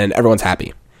 and everyone's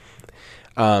happy.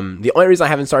 The only reason I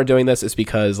haven't started doing this is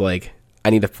because like I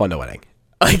need to fund a wedding.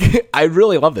 Like, I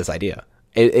really love this idea.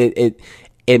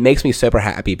 It makes me super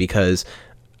happy because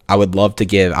I would love to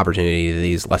give opportunity to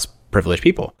these less privileged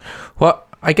people. Well,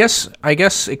 I guess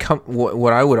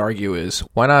what I would argue is,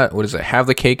 why not, what is it, have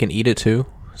the cake and eat it too?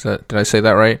 Did I say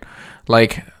that right?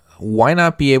 Like, why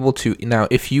not be able to, now,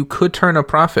 if you could turn a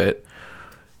profit,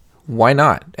 why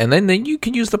not? And then you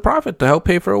can use the profit to help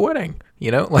pay for a wedding,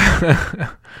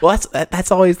 Well,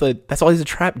 that's always the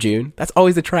trap, June. That's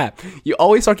always the trap. You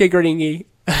always start getting greedy.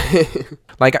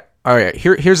 Like, all right,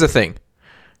 here's the thing.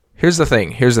 Here's the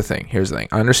thing.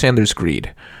 I understand there's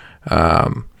greed.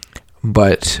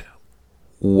 But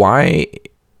why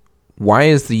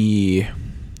is the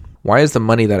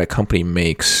money that a company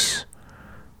makes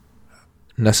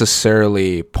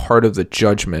necessarily part of the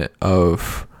judgment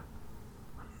of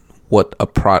what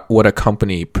a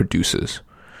company produces?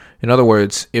 In other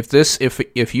words,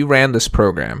 if you ran this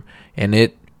program and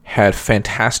it had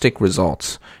fantastic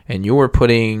results, and you are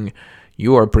bringing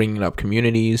up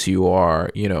communities, you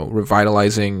are,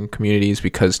 revitalizing communities,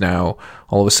 because now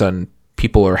all of a sudden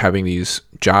people are having these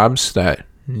jobs that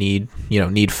need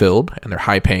filled, and they're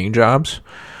high paying jobs.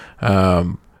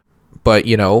 But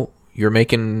you're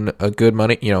making a good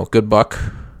money, good buck.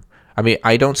 I mean,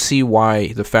 I don't see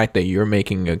why the fact that you're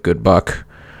making a good buck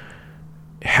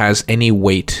has any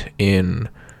weight in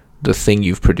the thing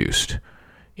you've produced.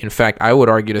 In fact, I would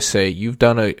argue to say you've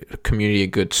done a community a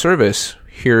good service.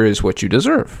 Here is what you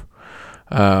deserve.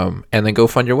 And then go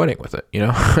fund your wedding with it,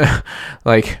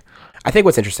 Like, I think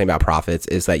what's interesting about profits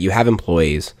is that you have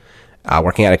employees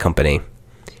working at a company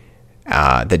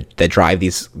that drive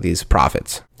these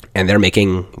profits, and they're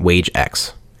making wage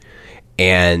X,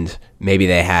 and maybe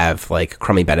they have like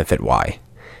crummy benefit Y,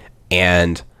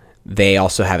 and they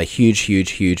also have a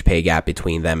huge pay gap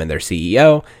between them and their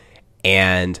CEO,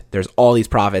 and there's all these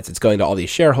profits. It's going to all these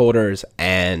shareholders,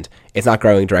 and it's not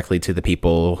growing directly to the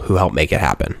people who help make it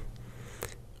happen,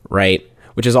 right?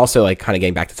 Which is also like kind of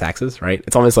getting back to taxes, right?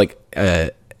 It's almost like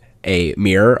a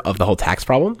mirror of the whole tax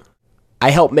problem. I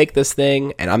help make this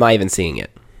thing, and I'm not even seeing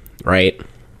it, right?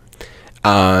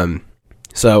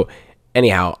 So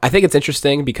anyhow, I think it's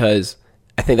interesting because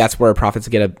I think that's where profits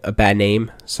get a bad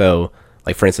name. So,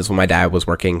 like, for instance, when my dad was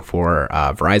working for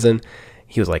Verizon,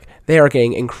 he was like, they are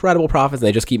getting incredible profits, and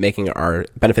they just keep making our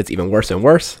benefits even worse and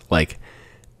worse. Like,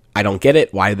 I don't get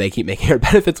it. Why do they keep making our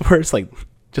benefits worse? Like,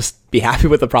 just be happy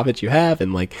with the profits you have.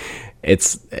 And like,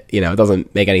 it's, it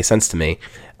doesn't make any sense to me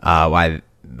why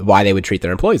they would treat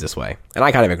their employees this way. And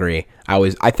I kind of agree.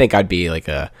 I think I'd be like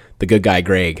the good guy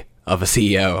Greg of a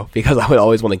CEO, because I would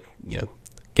always want to,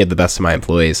 give the best to my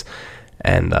employees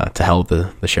and to help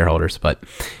the shareholders. But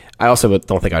I also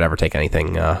don't think I'd ever take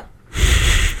anything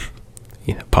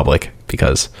public,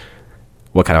 because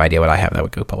what kind of idea would I have that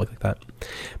would go public like that?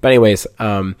 But anyways,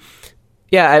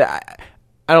 yeah,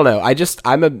 I don't know. I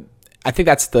think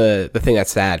that's the thing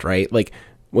that's sad, right? Like,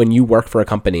 when you work for a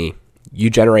company, you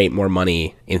generate more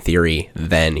money in theory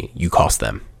than you cost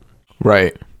them.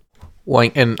 Right.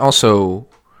 Well, and also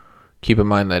keep in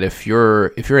mind that if you're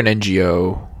an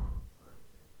NGO,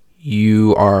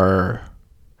 you are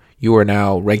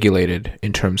now regulated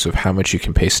in terms of how much you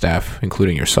can pay staff,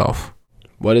 including yourself.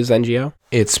 What is NGO?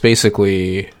 It's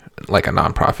basically like a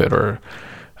nonprofit, or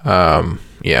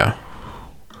yeah.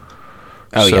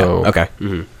 Oh, yeah. Okay.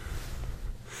 Mm-hmm.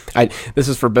 This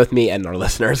is for both me and our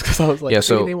listeners, because I was like, yeah.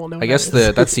 So they won't know I guess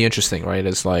that's the interesting, right?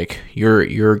 Is like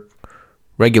you're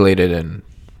regulated, and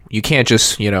you can't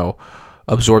just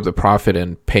absorb the profit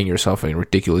and paying yourself a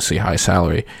ridiculously high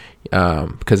salary,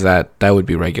 because that would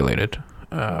be regulated.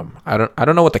 I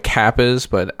don't know what the cap is,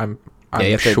 but I'm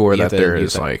sure that there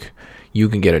is like, you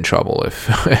can get in trouble if.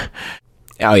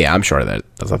 Oh yeah, I'm sure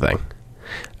that's a thing.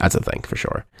 That's a thing for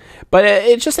sure. But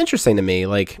it's just interesting to me.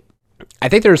 Like, I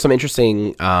think there are some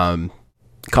interesting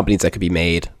companies that could be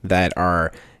made that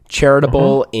are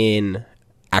charitable in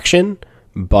action,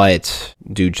 but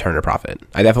do turn a profit.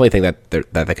 I definitely think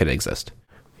that could exist.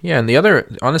 Yeah, and the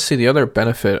other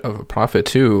benefit of a profit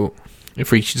too,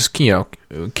 if we just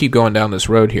keep going down this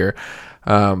road here,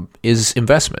 is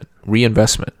reinvestment,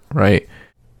 right?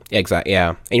 Yeah, exactly. Yeah,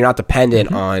 and you're not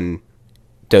dependent on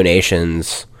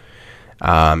donations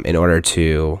in order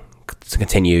to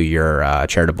continue your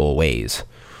charitable ways.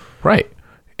 Right.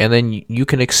 And then you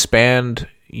can expand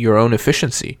your own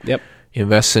efficiency. Yep.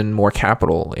 Invest in more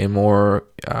capital, in more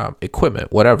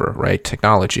equipment, whatever, right?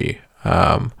 Technology,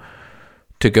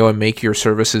 to go and make your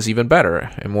services even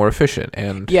better and more efficient,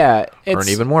 and earn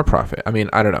even more profit. I mean,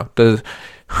 I don't know.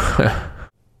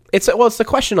 It's the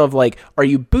question of like, are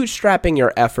you bootstrapping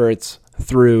your efforts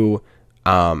through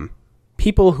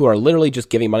people who are literally just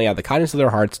giving money out of the kindness of their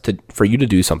hearts for you to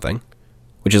do something,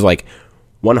 which is like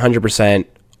 100%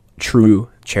 true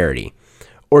charity,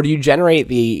 or do you generate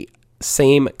the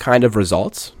same kind of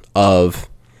results of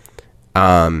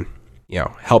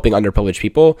helping underprivileged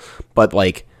people, but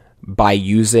like by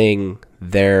using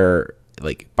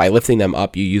by lifting them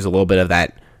up, you use a little bit of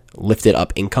that lifted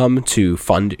up income to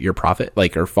fund your profit,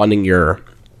 or funding your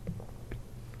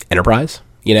enterprise,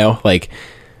 like,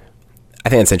 I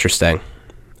think that's interesting.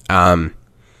 I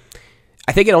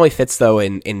think it only fits though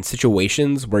in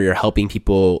situations where you're helping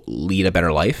people lead a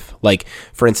better life. Like,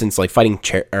 for instance, like fighting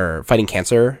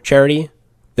cancer charity.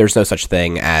 There's no such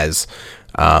thing as,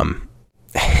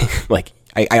 like,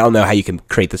 I don't know how you can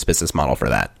create this business model for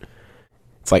that.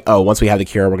 It's like, oh, once we have the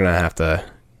cure, we're going to have to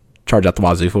charge out the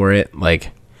wazoo for it.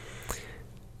 Like,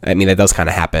 I mean, that does kind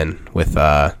of happen with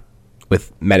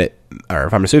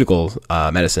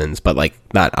pharmaceuticals, medicines, but like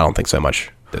I don't think so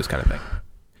much those kind of things.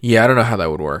 Yeah, I don't know how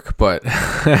that would work, but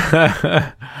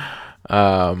I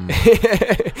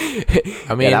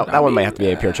mean, that one might have to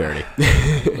be a pure charity.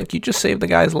 Like, you just saved the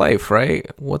guy's life, right?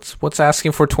 What's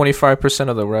asking for 25%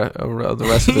 of the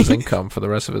rest of his income for the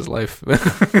rest of his life?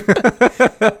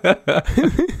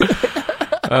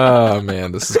 Oh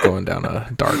man, this is going down a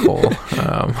dark hole.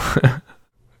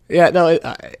 Yeah, no.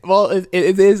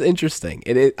 It is interesting.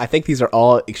 It is, I think these are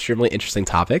all extremely interesting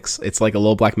topics. It's like a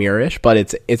little Black Mirror-ish, but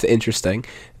it's interesting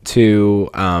to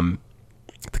kind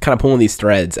of pull in these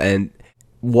threads and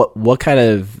what kind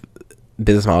of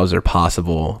business models are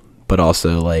possible, but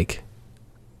also like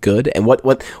good, and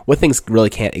what things really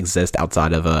can't exist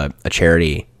outside of a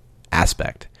charity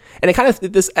aspect. And it kind of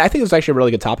I think it's actually a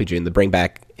really good topic, June, to bring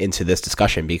back into this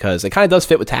discussion, because it kind of does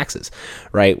fit with taxes,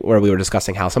 right? Where we were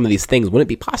discussing how some of these things wouldn't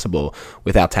be possible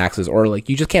without taxes, or like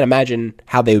you just can't imagine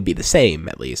how they would be the same.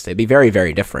 At least they'd be very,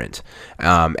 very different,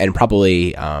 and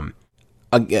probably a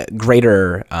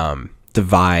greater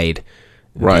divide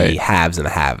the haves and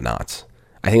the have-nots.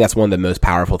 I think that's one of the most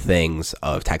powerful things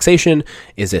of taxation,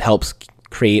 is it helps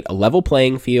create a level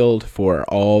playing field for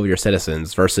all your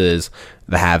citizens versus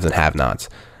the haves and have-nots.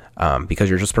 Because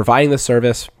you're just providing this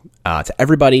service to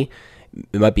everybody.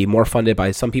 It might be more funded by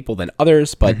some people than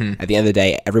others, but at the end of the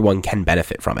day, everyone can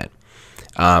benefit from it.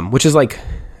 Which is like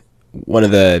one of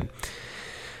the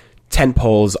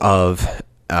tentpoles of,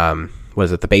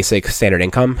 the basic standard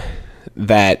income,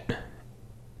 that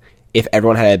if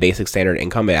everyone had a basic standard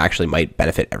income, it actually might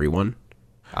benefit everyone.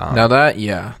 Now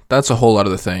that's a whole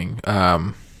other thing.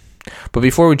 But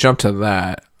before we jump to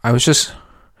that, I was just...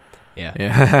 Yeah.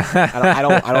 I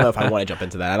don't know if I want to jump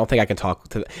into that. I don't think I can talk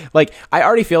to, like, I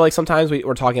already feel like sometimes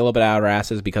we're talking a little bit out of our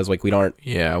asses because like we don't.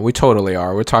 Yeah, we totally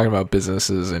are. We're talking about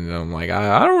businesses, and I'm like,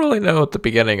 I don't really know at the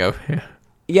beginning of.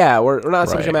 Yeah, we're not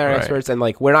subject matter experts, and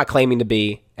like we're not claiming to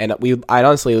be. And I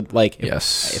honestly like.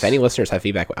 If any listeners have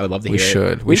feedback, I would love to hear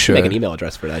it. We should make an email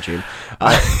address for that, June.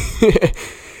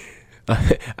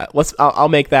 I'll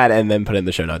make that and then put it in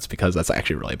the show notes, because that's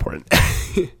actually really important.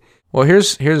 Well,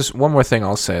 here's one more thing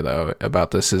I'll say though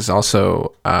about this, is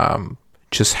also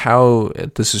just how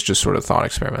this is just sort of thought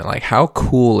experiment, like how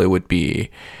cool it would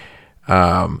be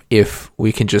if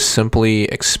we can just simply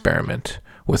experiment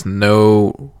with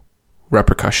no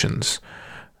repercussions.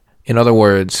 In other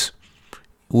words,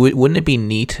 wouldn't it be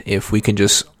neat if we can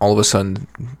just all of a sudden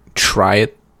try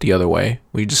it the other way?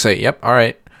 We just say, "Yep, all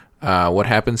right." What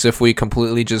happens if we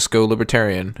completely just go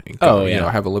libertarian?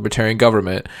 Have a libertarian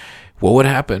government? What would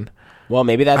happen? Well,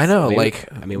 maybe that's... I know,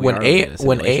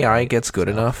 when AI gets good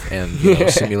enough, and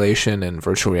simulation and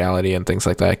virtual reality and things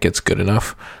like that gets good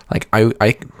enough, like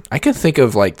I can think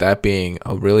of like that being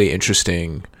a really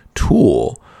interesting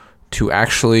tool to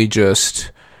actually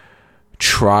just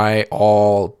try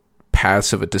all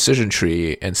paths of a decision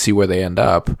tree and see where they end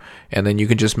up, and then you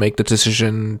can just make the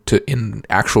decision in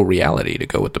actual reality to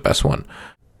go with the best one.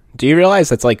 Do you realize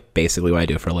that's like basically what I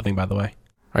do for a living, by the way?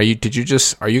 Are you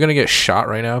going to get shot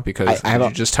right now because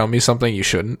you just tell me something you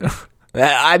shouldn't?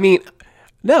 I mean,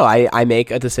 no, I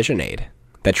make a decision aid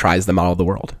that tries the model of the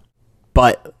world,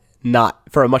 but not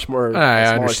for a much more. I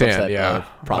understand. Yeah.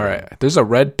 All right. There's a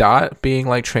red dot being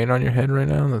like trained on your head right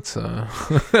now. That's.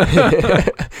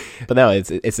 But no,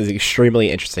 it's an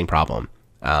extremely interesting problem.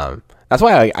 That's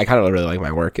why I kind of really like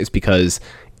my work, is because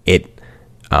it's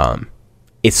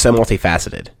so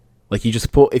multifaceted. Like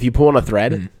if you pull on a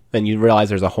thread, then you realize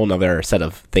there's a whole nother set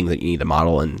of things that you need to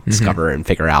model and discover and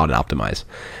figure out and optimize.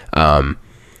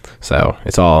 So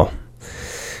it's all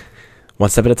one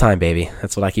step at a time, baby.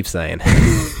 That's what I keep saying.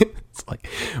 It's like,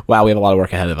 wow, we have a lot of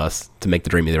work ahead of us to make the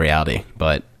dream of the reality,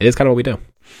 but it is kind of what we do.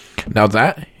 Now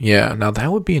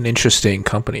that would be an interesting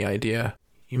company idea.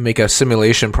 You make a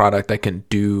simulation product that can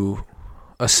do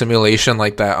a simulation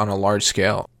like that on a large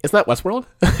scale. Isn't that Westworld?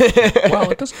 Well,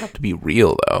 it doesn't have to be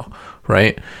real though,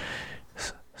 right?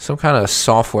 Some kind of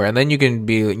software, and then you can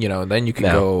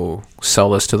go sell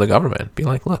this to the government. Be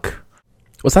like, look.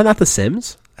 Was that not The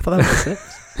Sims? I thought that was The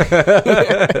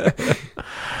Sims.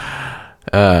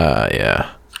 Yeah.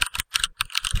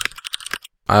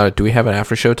 Do we have an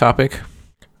after show topic?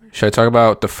 Should I talk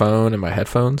about the phone and my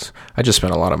headphones? I just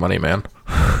spent a lot of money, man.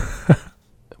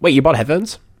 Wait, you bought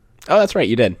headphones? Oh, that's right,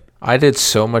 you did. I did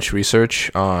so much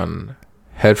research on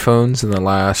headphones in the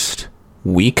last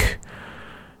week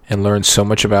and learned so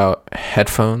much about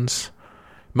headphones.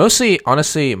 Mostly,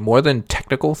 honestly, more than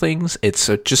technical things, it's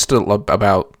just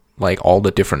about like all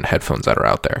the different headphones that are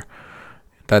out there.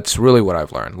 That's really what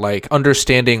I've learned. Like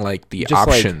understanding like the just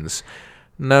options.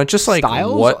 No, just like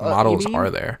styles? What models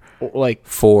are there? Like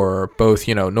for both,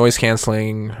 noise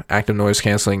canceling, active noise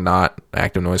canceling, not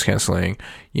active noise canceling,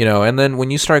 and then when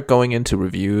you start going into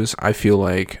reviews, I feel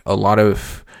like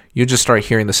you just start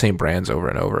hearing the same brands over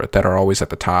and over that are always at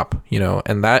the top,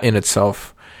 and that in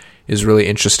itself is really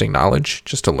interesting knowledge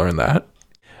just to learn that.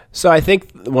 So I think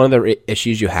one of the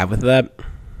issues you have with that,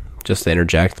 just to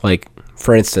interject, like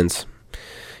for instance,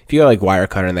 if you go like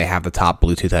Wirecutter and they have the top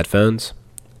Bluetooth headphones,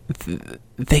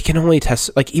 they can only test,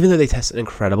 like, even though they test an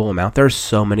incredible amount, there are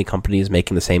so many companies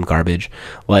making the same garbage.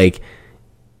 Like,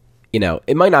 you know,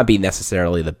 it might not be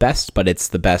necessarily the best, but it's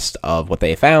the best of what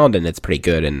they found, and it's pretty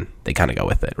good, and they kind of go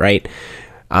with it, right?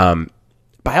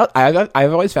 But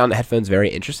I've always found headphones very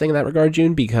interesting in that regard,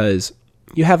 June, because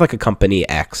you have like a company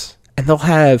X, and they'll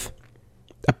have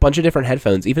a bunch of different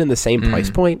headphones, even in the same price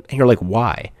point, and you're like,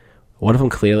 why? One of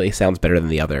them clearly sounds better than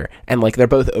the other, and like they're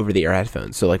both over-the-ear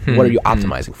headphones. So like, what are you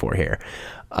optimizing for here?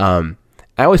 I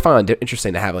always find it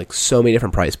interesting to have like so many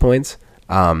different price points.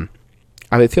 I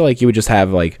would feel like you would just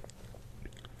have like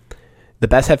the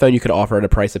best headphone you could offer at a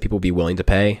price that people would be willing to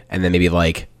pay, and then maybe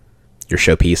like your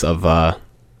showpiece of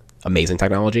amazing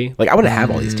technology. Like, I wouldn't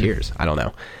have all these tiers. I don't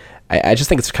know. I just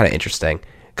think it's kind of interesting,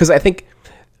 because I think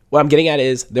what I'm getting at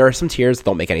is there are some tiers that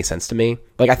don't make any sense to me.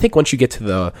 Like, I think once you get to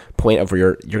the point of where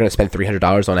you're going to spend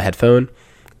 $300 on a headphone,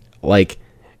 like,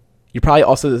 you probably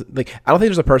also, like, I don't think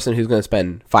there's a person who's going to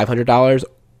spend $500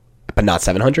 but not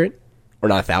 $700 or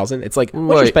not $1,000. It's like,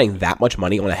 once you're spending that much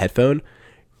money on a headphone,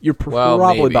 you're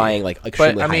probably buying like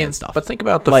extremely high-end stuff. But think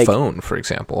about the phone, for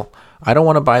example. I don't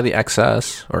want to buy the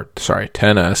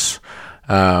 10S,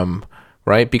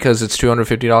 right? Because it's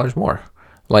 $250 more.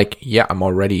 Like, yeah,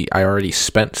 I already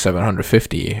spent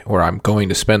 $750, or I'm going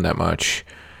to spend that much.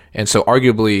 And so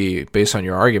arguably, based on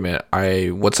your argument,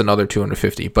 what's another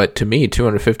 $250? But to me,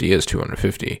 $250 is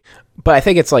 $250. But I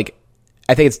think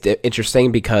it's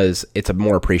interesting because it's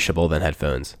more appreciable than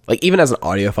headphones. Like, even as an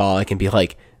audiophile, I can be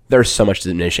like, there's so much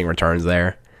diminishing returns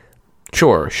there.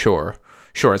 Sure.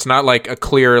 It's not like a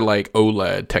clear like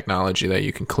OLED technology that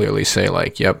you can clearly say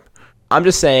like, yep. I'm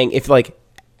just saying, if like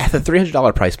at the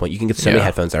 $300 price point, you can get so many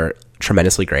headphones that are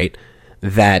tremendously great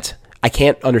that I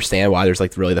can't understand why there's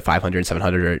like really the $500,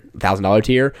 $700, or $1,000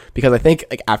 tier, because I think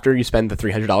like after you spend the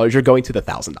 $300, you're going to the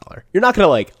 $1,000. You're not gonna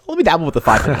like, let me dabble with the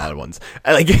 $500 ones.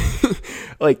 Like,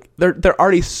 like they're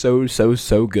already so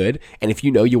good, and if you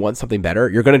know you want something better,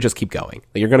 you're gonna just keep going.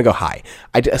 Like, you're gonna go high.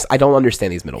 I don't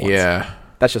understand these middle ones. Yeah,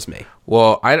 that's just me.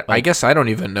 Well, I guess I don't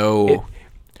even know.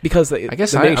 Because I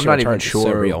guess I'm not even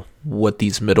sure what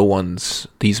these middle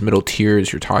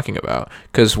tiers you're talking about.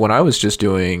 Because when I was just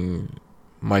doing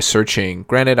my searching,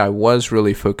 granted, I was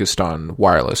really focused on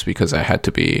wireless because I had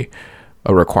to be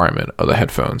a requirement of the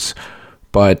headphones.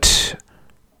 But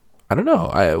I don't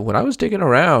know. When I was digging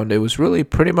around, it was really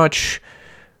pretty much,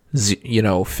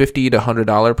 $50 to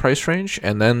 $100 price range,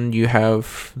 and then you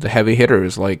have the heavy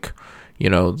hitters like, the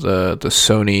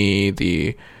Sony,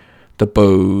 the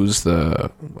Bose,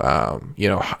 the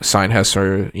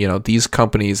Sennheiser, these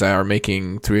companies that are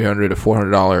making $300 to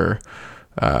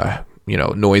 $400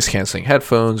 noise canceling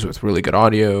headphones with really good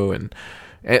audio, and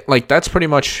like that's pretty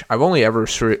much, I've only ever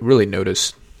really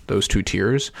noticed those two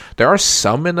tiers. There are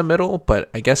some in the middle, but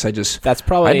I guess I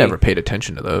never paid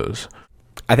attention to those.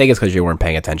 I think it's because you weren't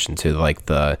paying attention to like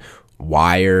the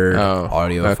wired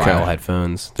audiophile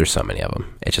headphones. There's so many of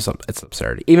them. It's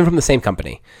absurd. Even from the same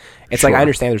company. It's like, I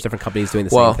understand there's different companies doing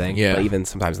the same thing, but even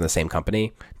sometimes in the same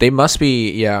company, they must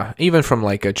be. Even from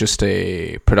like just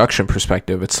a production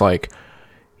perspective, it's like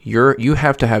you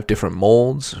have to have different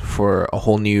molds for a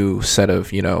whole new set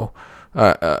of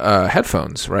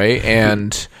headphones, right?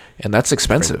 And that's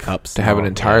expensive to have an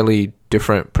entirely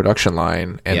different production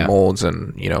line and molds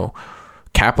and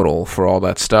capital for all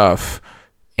that stuff.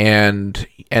 And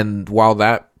while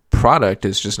that product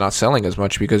is just not selling as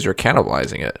much because you're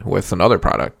cannibalizing it with another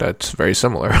product that's very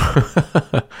similar.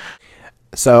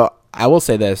 So I will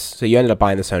say this. So you ended up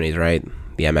buying the Sonys, right?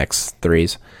 The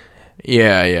MX3s.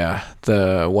 Yeah.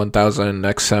 The 1000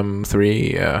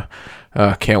 XM3.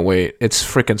 Can't wait. It's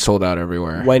freaking sold out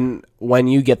everywhere. When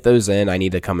you get those in, I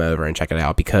need to come over and check it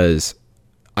out because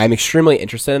I'm extremely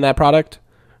interested in that product,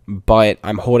 but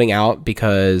I'm holding out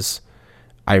because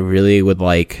I really would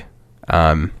like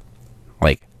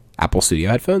Apple Studio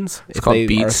headphones. It's called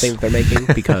Beats. Are the thing they're making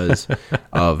because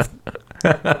of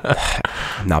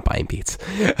I'm not buying Beats.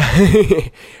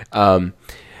 I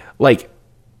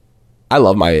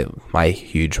love my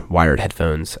huge wired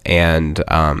headphones, and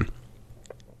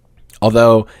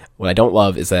although what I don't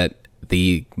love is that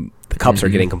the cups are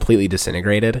getting completely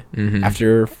disintegrated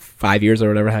after 5 years or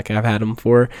whatever the heck I've had them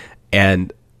for,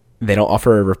 and they don't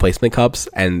offer replacement cups,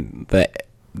 and the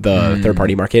third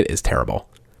party market is terrible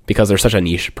because they're such a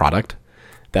niche product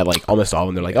that like almost all of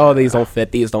them, they're like, oh, these don't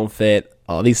fit,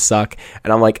 oh, these suck,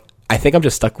 and I'm like, I think I'm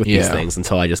just stuck with these things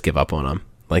until I just give up on them.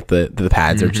 Like the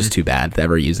pads are just too bad to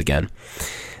ever use again,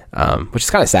 which is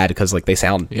kind of sad because like they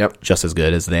sound just as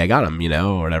good as the day I got them,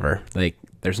 or whatever. Like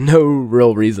there's no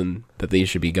real reason that these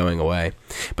should be going away.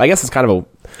 But I guess it's kind of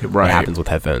what happens with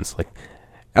headphones. Like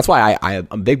That's why I'm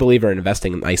a big believer in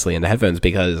investing nicely into headphones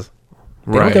because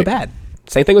they don't Right. go bad.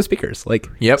 Same thing with speakers. Like,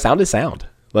 Yep. sound is sound.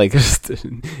 Like, just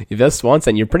invest once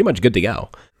and you're pretty much good to go.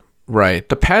 Right.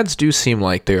 The pads do seem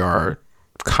like they are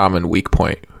common weak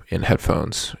point in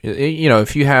headphones. You know,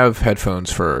 if you have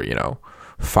headphones for,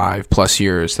 5+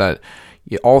 years, that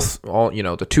all you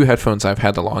know, the two headphones I've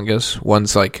had the longest, one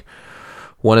is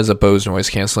a Bose noise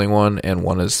canceling one, and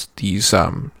one is these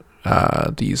MDR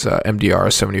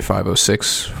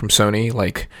 7506 from Sony.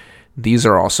 Like, these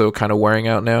are also kind of wearing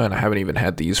out now, and I haven't even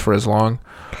had these for as long.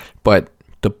 But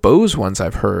the Bose ones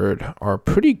I've heard are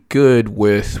pretty good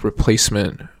with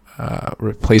replacement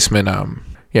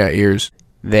ears.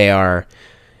 They are.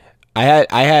 I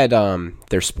had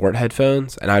their sport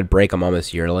headphones, and I would break them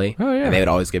almost yearly. Oh, yeah. And they would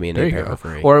always give me a There new you pair go. for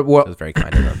free. Or what? It was very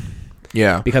kind of them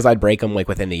Yeah. because I'd break them like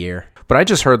within a year. But I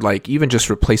just heard like even just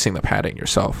replacing the padding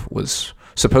yourself was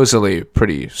supposedly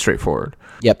pretty straightforward.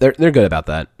 Yep, they're good about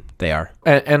that. They are.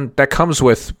 And that comes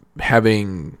with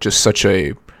having just such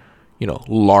a,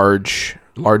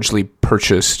 largely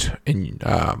purchased and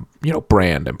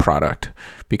brand and product,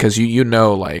 because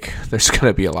like there's going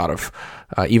to be a lot of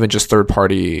even just third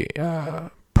party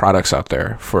products out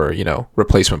there for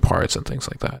replacement parts and things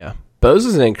like that. Yeah, Bose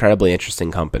is an incredibly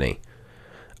interesting company.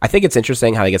 I think it's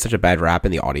interesting how they get such a bad rap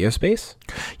in the audio space.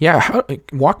 Yeah,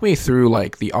 walk me through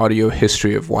like the audio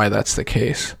history of why that's the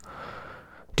case.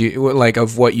 Do you like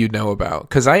of what you know about?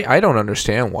 Because I don't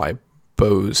understand why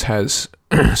Bose has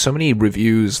so many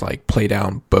reviews like play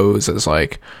down Bose as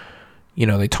like,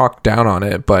 they talk down on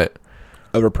it, but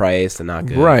Overpriced and not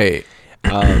good. right.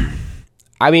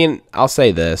 I mean, I'll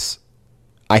say this.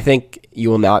 I think you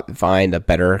will not find a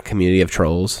better community of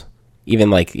trolls.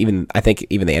 I think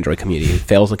even the Android community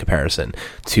fails in comparison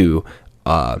to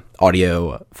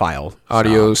audio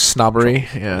Snobbery.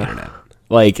 Yeah. Internet.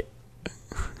 Like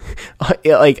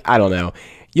I don't know.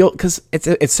 Because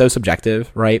it's so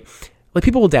subjective, right? Like,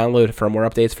 people will download firmware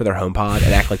updates for their HomePod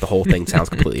and act like the whole thing sounds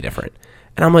completely different.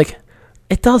 And I'm like,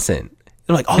 it doesn't.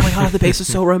 They're like, oh my god, the bass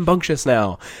is so rambunctious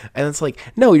now. And it's like,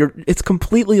 no, it's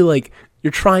completely like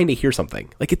you're trying to hear something.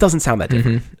 Like, it doesn't sound that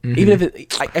different. Even if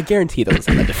I guarantee it doesn't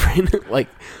sound that different. Like,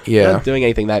 you're not doing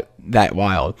anything that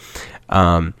wild.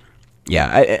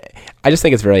 Yeah, I just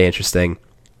think it's really interesting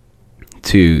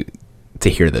to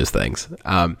hear those things.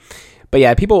 But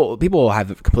yeah, people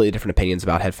have completely different opinions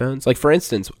about headphones. Like, for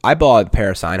instance, I bought a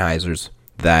pair of Sennheisers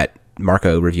that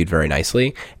Marco reviewed very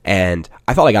nicely, and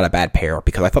I thought I got a bad pair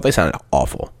because I thought they sounded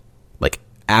awful. Like,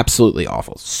 absolutely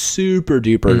awful. Super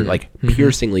duper, like,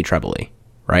 piercingly trebly,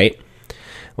 right?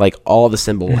 Like, all the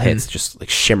cymbal hits just, like,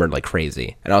 shimmered like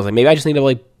crazy. And I was like, maybe I just need to,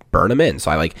 like, burn them in.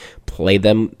 So I, like, played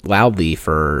them loudly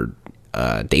for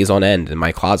days on end in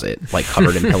my closet, like,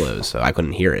 covered in pillows, so I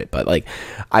couldn't hear it. But like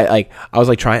I was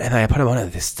like trying, and I put them on, and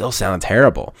they still sound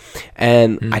terrible.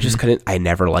 And I just couldn't. I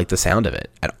never liked the sound of it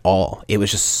at all. It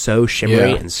was just so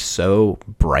shimmery and so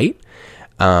bright.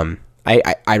 I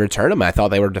returned them. And I thought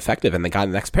they were defective, and they got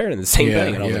the next pair and the same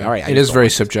thing. And I was like, all right, it is very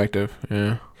subjective.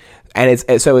 Yeah, and it's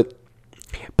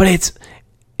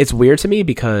weird to me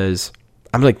because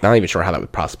I'm like not even sure how that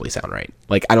would possibly sound right.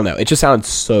 Like, I don't know. It just sounds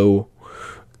so.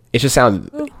 It just sounds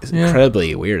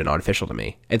incredibly weird and artificial to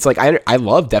me. It's like I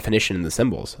love definition in the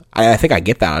cymbals. I think I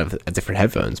get that out of different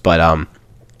headphones, but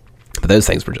those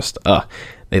things were just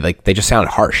they just sounded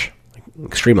harsh, like,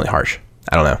 extremely harsh.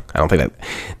 I don't know. I don't think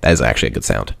that is actually a good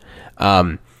sound.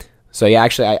 So yeah,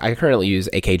 actually I currently use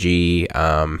AKG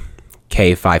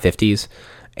K550s,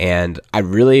 and I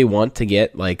really want to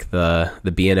get like the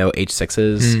B&O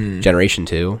H6s Generation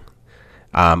 2.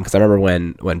 Because I remember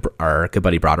when our good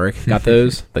buddy Broderick got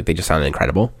those, like, they just sounded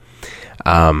incredible.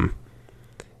 But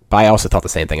I also thought the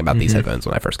same thing about these headphones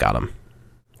when I first got them.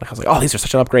 Like, I was like, oh, these are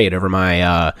such an upgrade over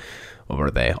my what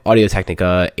were they?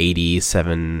 Audio-Technica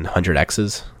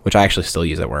 8700Xs, which I actually still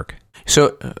use at work.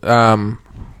 So,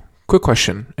 quick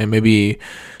question, and maybe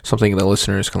something the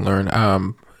listeners can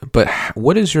learn. But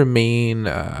what is your main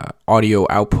audio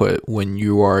output when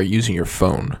you are using your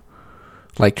phone?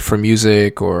 Like, for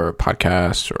music or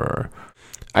podcast or...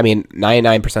 I mean,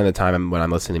 99% of the time when I'm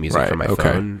listening to music from my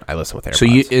phone, I listen with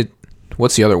AirPods. So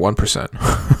what's the other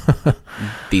 1%?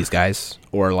 These guys,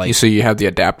 or like... So you have the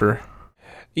adapter?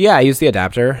 Yeah, I use the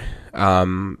adapter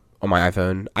on my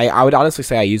iPhone. I would honestly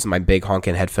say I use my big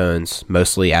honkin' headphones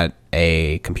mostly at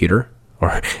a computer.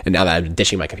 And now that I'm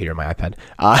dishing my computer and my iPad.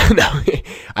 No,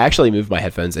 I actually moved my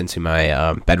headphones into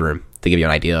my bedroom to give you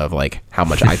an idea of like how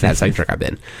much iPad centric I've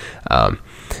been.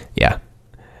 Yeah,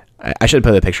 I should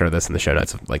put a picture of this in the show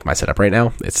notes of like my setup right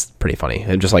now. It's pretty funny.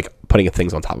 I'm just like putting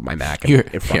things on top of my Mac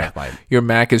in front of my. Your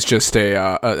Mac is just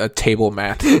a table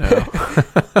mat. You know?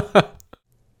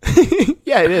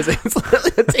 Yeah, it is. It's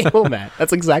literally a table mat.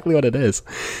 That's exactly what it is.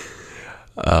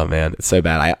 Oh man, it's so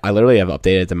bad. I literally have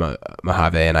updated to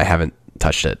Mojave and I haven't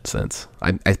touched it since.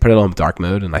 I put it on dark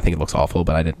mode and I think it looks awful,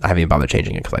 but I haven't even bothered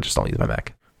changing it because I just don't use my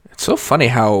Mac. It's so funny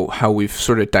how we've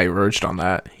sort of diverged on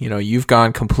that. You know, you've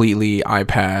gone completely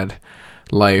iPad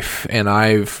life, and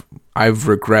I've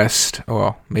regressed.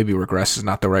 Well, maybe regress is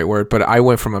not the right word, but I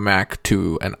went from a Mac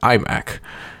to an iMac,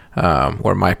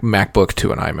 or my MacBook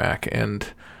to an iMac, and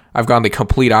I've gone the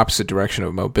complete opposite direction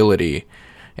of mobility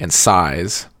and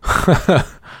size.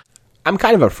 I'm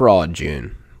kind of a fraud,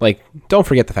 June. Like, don't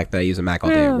forget the fact that I use a Mac all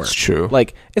day at work. That's true.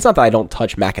 Like, it's not that I don't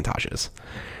touch Macintoshes.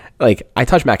 Like, I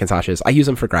touch Macintoshes. I use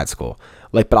them for grad school.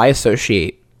 Like, but I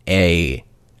associate a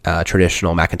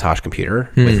traditional Macintosh computer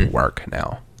with work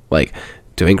now. Like,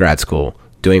 doing grad school,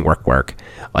 doing work.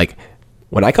 Like,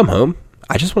 when I come home,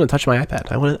 I just want to touch my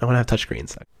iPad. I want to have touch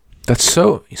screens. That's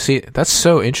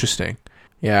so interesting.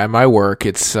 Yeah, at my work,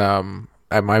 it's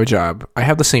at my job, I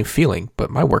have the same feeling,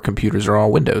 but my work computers are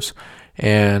all Windows.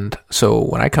 And so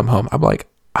when I come home, I'm like,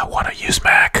 I want to use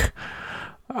Mac.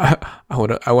 I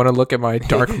want to look at my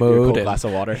dark mode. Cold glass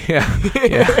of water.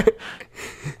 Yeah.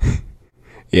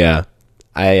 Yeah.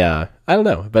 I don't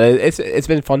know, but it's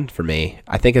been fun for me.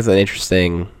 I think it's an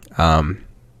interesting.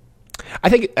 I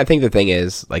think the thing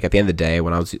is, like, at the end of the day,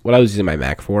 what I was using my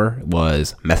Mac for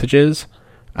was messages,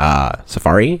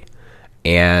 Safari,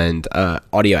 and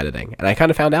audio editing. And I kind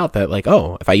of found out that, like,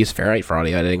 if I use Ferrite for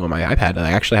audio editing on my iPad,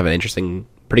 I actually have an interesting,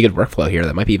 pretty good workflow here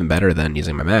that might be even better than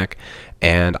using my Mac.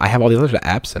 And I have all these other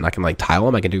apps, and I can, like, tile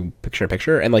them. I can do picture in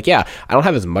picture, and, like, yeah, I don't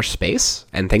have as much space,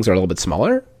 and things are a little bit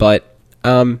smaller, but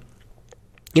I'm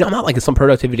not like some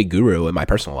productivity guru in my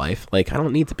personal life. Like, I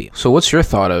don't need to be. So what's your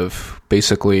thought of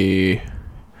basically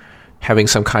having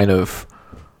some kind of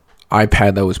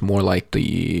iPad that was more like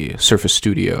the Surface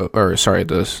Studio, or sorry,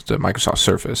 the Microsoft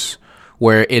Surface,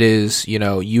 where it is,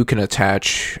 you can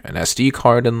attach an SD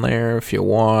card in there if you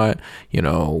want,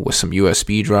 with some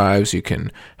USB drives, you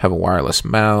can have a wireless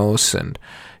mouse, and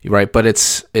right, but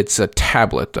it's a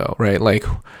tablet though, right? Like,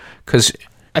 because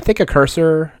I think a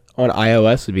cursor on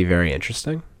iOS would be very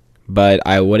interesting, but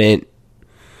I wouldn't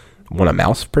want a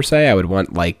mouse per se. I would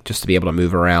want, like, just to be able to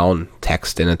move around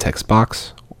text in a text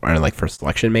box, or, like, for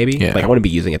selection maybe. Yeah. Like, I wouldn't be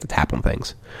using it to tap on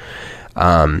things.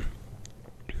 I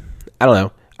don't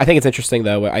know. I think it's interesting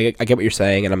though. I get what you're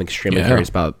saying, and I'm extremely curious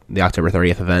about the October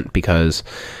 30th event because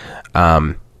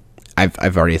I've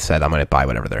already said I'm going to buy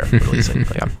whatever they're releasing.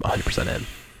 Like, I'm 100% in.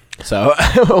 So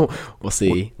we'll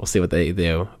see what they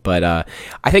do, but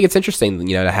I think it's interesting,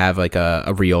 to have, like,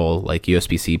 a real, like,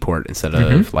 USB-C port instead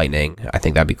of Lightning. I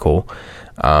think that'd be cool.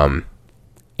 And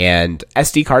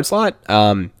SD card slot,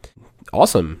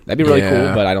 awesome. That'd be really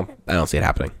cool, but I don't see it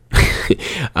happening.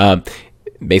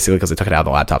 Basically because they took it out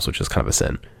of the laptops, which is kind of a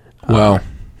sin. Well,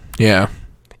 yeah.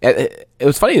 It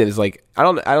was funny. It was like, I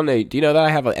don't know. Do you know that I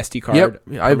have an SD card? Yep,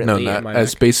 I've known that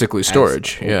as basically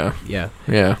storage. Yeah.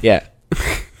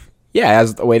 Yeah,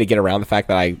 as a way to get around the fact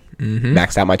that I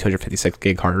maxed out my 256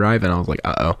 gig hard drive, and I was like,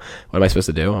 what am I supposed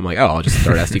to do? I'm like, I'll just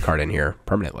throw an SD card in here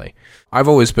permanently. I've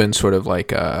always been sort of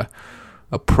like a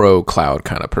pro cloud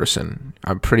kind of person.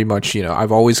 I'm pretty much,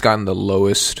 I've always gotten the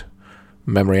lowest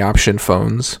memory option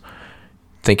phones,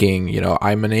 thinking,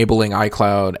 I'm enabling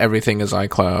iCloud, everything is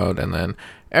iCloud, and then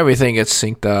everything gets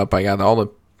synced up. I got all the,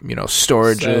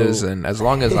 storages, and as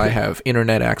long as I have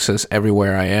internet access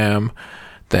everywhere I am,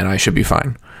 then I should be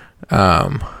fine.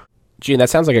 Gene,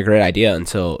 that sounds like a great idea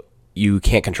until you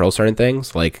can't control certain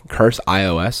things, like curse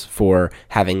iOS for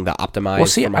having the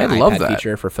optimized for my iPad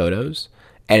feature for photos,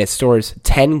 and it stores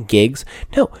 10 gigs.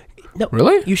 No,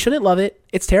 really? You shouldn't love it.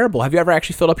 It's terrible. Have you ever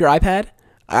actually filled up your iPad?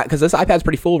 Because this iPad's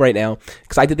pretty full right now.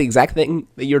 Because I did the exact thing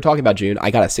that you were talking about, June.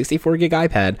 I got a 64 gig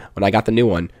iPad when I got the new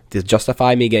one to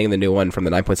justify me getting the new one from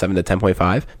the 9.7 to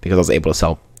 10.5, because I was able to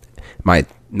sell my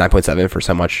 9.7 for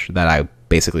so much that I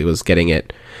basically was getting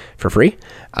it for free.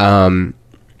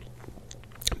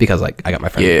 Because, like, I got my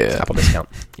friend Apple discount.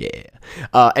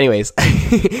 Yeah. Anyways,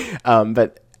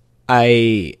 but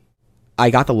I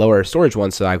got the lower storage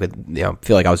one so I could,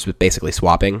 feel like I was basically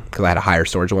swapping because I had a higher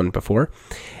storage one before.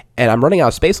 And I'm running out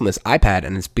of space on this iPad,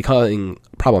 and it's becoming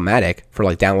problematic for,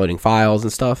 like, downloading files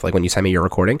and stuff. Like, when you send me your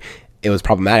recording, it was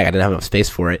problematic. I didn't have enough space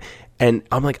for it. And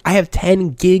I'm like, I have 10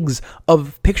 gigs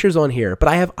of pictures on here, but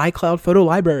I have iCloud photo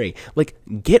library. Like,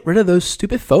 get rid of those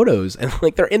stupid photos. And,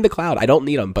 like, they're in the cloud. I don't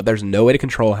need them, but there's no way to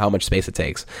control how much space it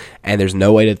takes. And there's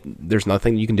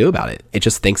nothing you can do about it. It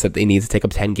just thinks that it needs to take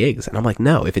up 10 gigs. And I'm like,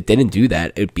 no, if it didn't do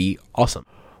that, it'd be awesome.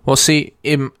 Well, see,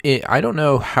 I don't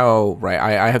know how,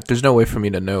 right, there's no way for me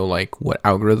to know, like, what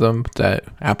algorithm that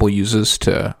Apple uses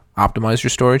to optimize your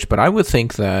storage, but I would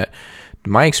think that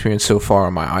my experience so far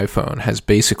on my iPhone has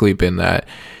basically been that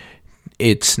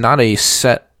it's not a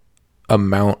set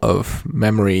amount of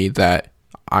memory that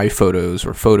iPhotos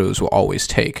or photos will always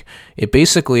take. It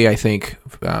basically, I think,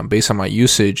 based on my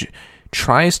usage,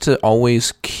 tries to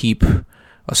always keep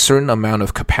a certain amount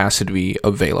of capacity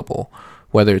available,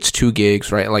 whether it's 2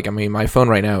 gigs, right? Like, I mean, my phone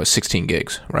right now is 16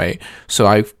 gigs, right? So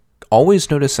I've always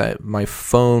noticed that my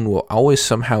phone will always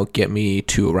somehow get me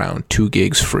to around 2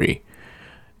 gigs free.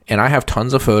 And I have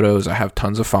tons of photos, I have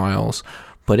tons of files,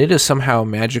 but it is somehow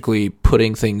magically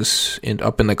putting things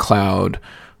up in the cloud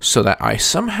so that I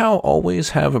somehow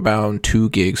always have about 2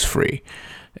 gigs free.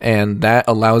 And that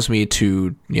allows me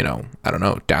to, I don't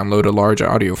know, download a large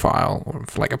audio file or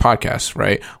like a podcast,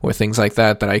 right? Or things like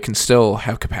that I can still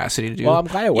have capacity to do. Well, I'm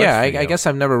glad it works. Yeah, I guess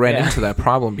I've never ran into that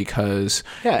problem because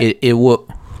Yeah. it will...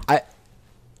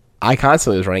 I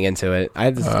constantly was running into it.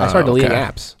 I started deleting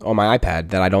apps on my iPad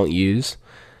that I don't use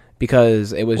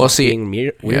because it was being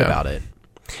weird about it.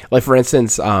 Like, for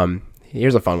instance,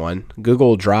 here's a fun one.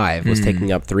 Google Drive was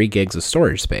taking up 3 gigs of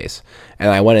storage space. And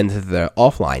I went into the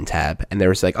offline tab, and they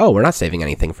were like, oh, we're not saving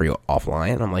anything for you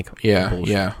offline. And I'm like,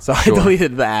 yeah. So I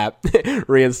deleted the app,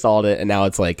 reinstalled it, and now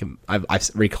it's like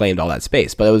I've reclaimed all that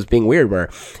space. But it was being weird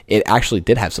where it actually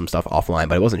did have some stuff offline,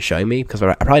 but it wasn't showing me because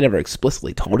I probably never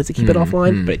explicitly told it to keep it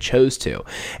offline, but it chose to.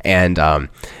 And I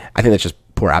think that's just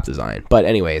poor app design. But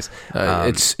anyways,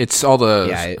 it's all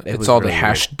the it's all really the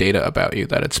hashed data about you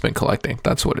that it's been collecting.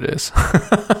 That's what it is.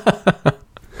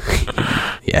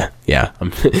 yeah.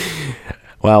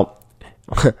 Well,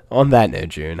 on that note,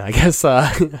 June, I guess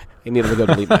I needed to go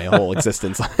delete my whole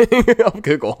existence of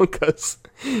Google because.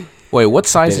 Wait, what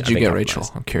size did you get, Rachel?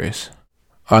 I'm curious.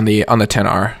 On the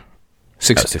 10R.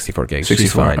 64 gigs.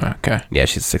 64. Okay. Yeah,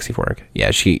 she's 64. Yeah,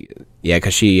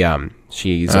 because she's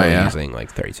only using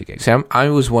like 32 gigs. See, I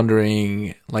was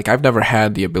wondering, like, I've never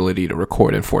had the ability to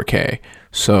record in 4K,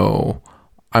 so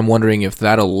I'm wondering if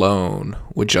that alone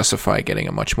would justify getting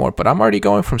a much more. But I'm already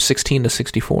going from 16 to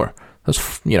 64. That's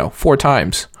 4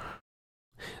 times.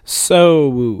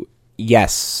 So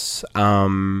yes,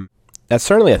 that's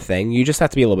certainly a thing. You just have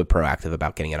to be a little bit proactive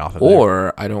about getting it off of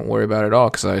Or I don't worry about it at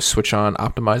all because I switch on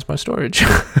optimize my storage.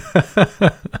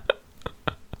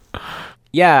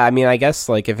 Yeah, I mean, I guess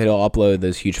like if it'll upload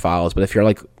those huge files, but if you're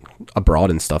like abroad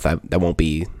and stuff, that won't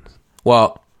be.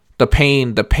 Well, the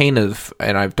pain of,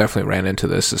 and I've definitely ran into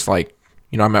this, is like,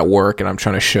 I'm at work and I'm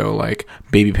trying to show like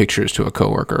baby pictures to a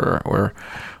coworker or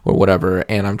whatever,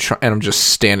 and I'm just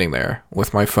standing there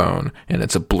with my phone, and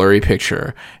it's a blurry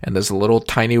picture, and there's a little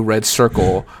tiny red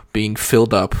circle being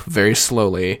filled up very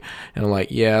slowly, and I'm like,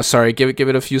 yeah, sorry, give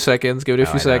it a few seconds,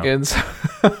 seconds.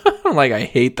 I'm like, I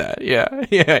hate that. Yeah,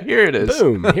 here it is.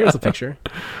 Boom, here's the picture.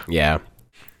 Yeah.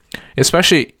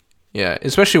 Especially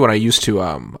when I used to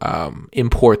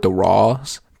import the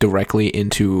RAWs directly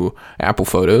into Apple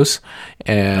Photos,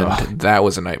 and that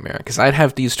was a nightmare because I'd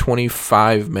have these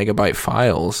 25 megabyte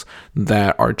files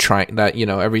that are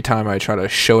every time I try to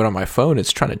show it on my phone,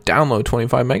 it's trying to download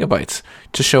 25 megabytes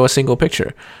to show a single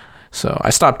picture. So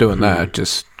I stopped doing that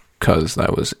just because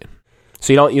that was.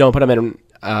 So you don't put them in.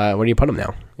 Where do you put them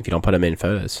now? If you don't put them in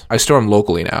Photos, I store them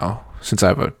locally now since I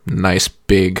have a nice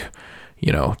big,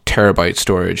 terabyte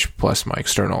storage plus my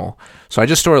external. So I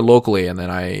just store it locally, and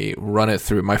then I run it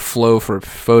through. My flow for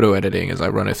photo editing is I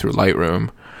run it through Lightroom,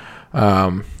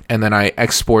 and then I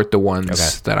export the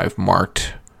ones that I've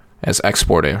marked as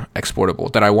exportable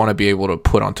that I want to be able to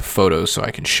put onto Photos so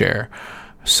I can share.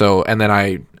 So, and then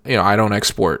I don't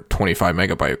export 25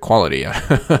 megabyte quality.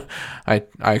 I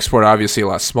export obviously a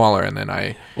lot smaller, and then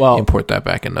I import that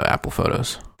back into Apple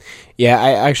Photos.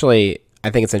 Yeah, I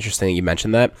think it's interesting that you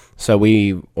mentioned that. So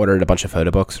we ordered a bunch of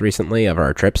photo books recently of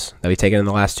our trips that we've taken in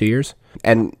the last 2 years.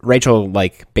 And Rachel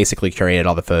basically curated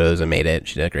all the photos and made it.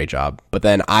 She did a great job. But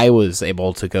then I was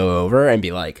able to go over and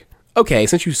be like, okay,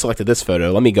 since you selected this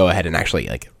photo, let me go ahead and actually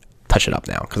touch it up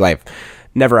now. Because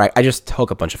I just took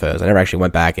a bunch of photos. I never actually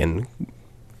went back and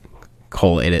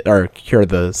edit or cure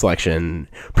the selection,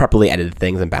 properly edited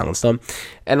things and balanced them.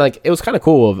 And it was kind of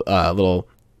cool, little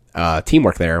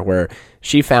teamwork there where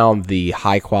she found the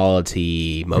high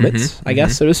quality moments, I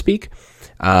guess, so to speak,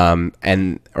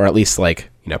 and or at least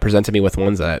presented me with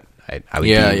ones that I would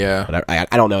I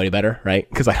don't know any better, right?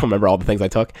 Because I don't remember all the things I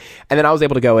took, and then I was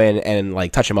able to go in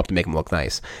and touch them up to make them look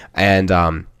nice. And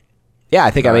I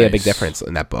think I made a big difference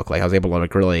in that book. I was able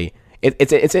to really.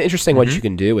 It's interesting what you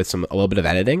can do with a little bit of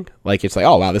editing. It's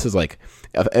oh wow, this is it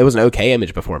was an okay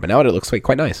image before, but now it looks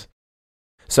quite nice.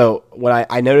 So when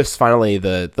I noticed finally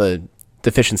the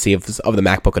deficiency of the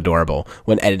MacBook Adorable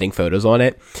when editing photos on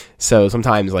it. So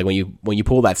sometimes, like when you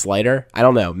pull that slider, I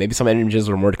don't know, maybe some images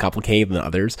were more complicated than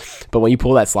others, but when you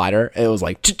pull that slider, it was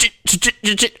like,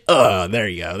 there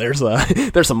you go.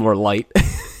 There's some more light.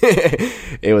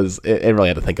 It really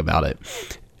had to think about it,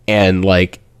 and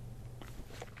like,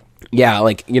 yeah,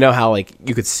 like you know how like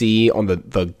you could see on the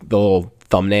little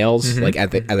thumbnails, like as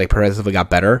they progressively got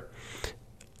better,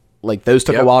 like those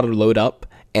took a while to load up.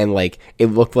 And like it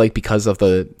looked like because of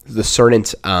the certain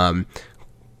I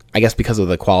guess because of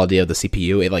the quality of the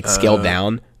CPU, it like scaled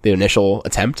down the initial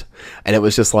attempt, and it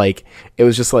was just like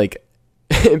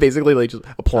basically like just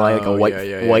applying like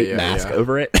a white mask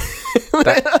over it.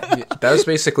 that was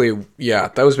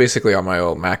basically on my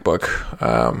old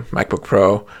MacBook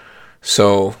Pro.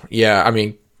 So yeah, I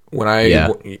mean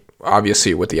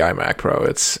obviously with the iMac Pro,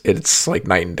 it's like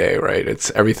night and day, right?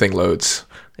 It's everything loads.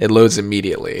 It loads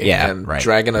immediately. Yeah, and right.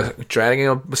 Dragging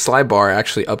a slide bar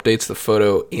actually updates the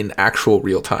photo in actual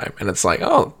real time, and it's like,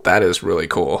 oh, that is really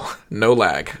cool. No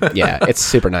lag. Yeah, it's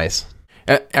super nice.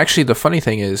 Actually, the funny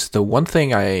thing is, the one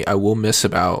thing I will miss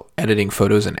about editing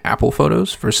photos in Apple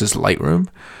Photos versus Lightroom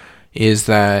is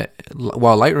that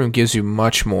while Lightroom gives you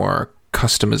much more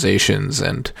customizations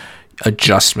and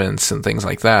adjustments and things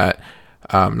like that,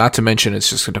 not to mention it's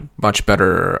just a much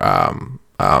better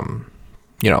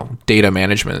data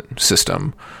management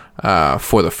system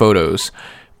for the photos.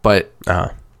 But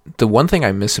the one thing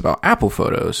I miss about Apple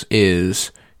Photos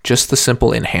is just the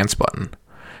simple enhance button.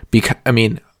 Because I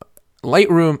mean,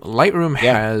 Lightroom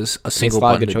has a single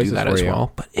button to do that as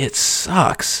well, but it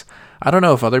sucks. I don't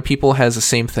know if other people has the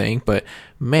same thing, but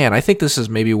man, I think this is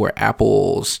maybe where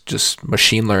Apple's just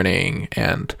machine learning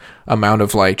and amount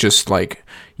of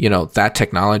that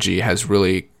technology has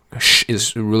really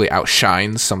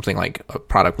outshines something like a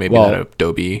product maybe that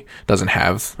Adobe doesn't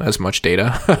have as much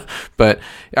data. But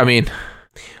I mean,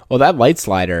 that light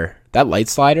slider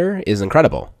is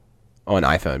incredible on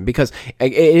iPhone because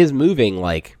it is moving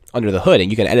like under the hood, and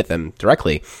you can edit them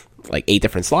directly, like 8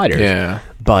 different sliders. Yeah,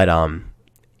 but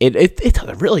it does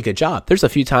a really good job. There's a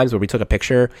few times where we took a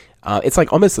picture. It's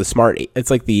like almost it's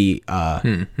like the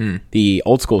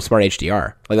old school smart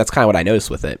HDR. Like that's kind of what I noticed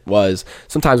with it was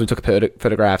sometimes we took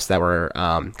photographs that were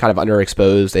kind of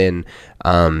underexposed in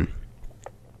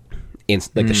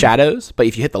the shadows. But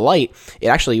if you hit the light, it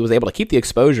actually was able to keep the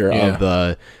exposure of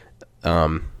the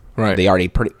the already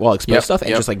pretty well exposed stuff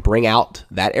and just like bring out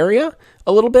that area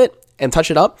a little bit and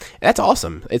touch it up. And that's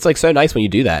awesome. It's like so nice when you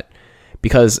do that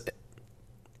because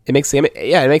it makes the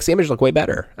image look way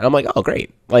better. And I'm like, oh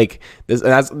great. Like those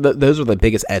were the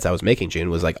biggest edits I was making,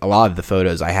 June, was like a lot of the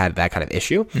photos I had that kind of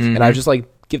issue. And I was just like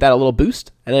give that a little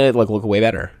boost and then it like look way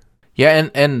better. Yeah,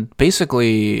 and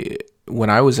basically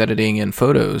when I was editing in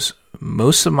photos,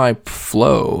 most of my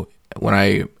flow when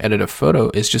I edit a photo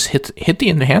is just hit the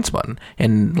enhance button,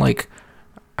 and like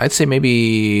I'd say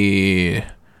maybe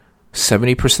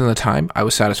 70% of the time I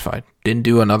was satisfied. Didn't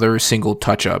do another single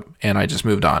touch up and I just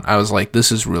moved on. I was like,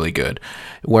 this is really good.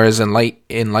 Whereas in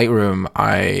Lightroom,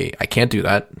 I can't do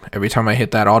that. Every time I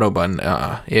hit that auto button,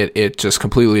 it just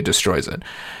completely destroys it.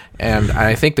 And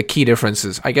I think the key difference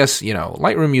is, I guess,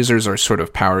 Lightroom users are sort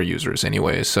of power users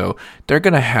anyway. So they're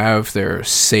going to have their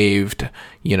saved,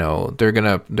 their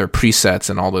presets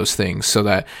and all those things so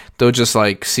that they'll just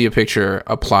like see a picture,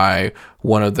 apply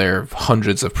one of their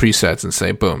hundreds of presets and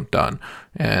say, boom, done.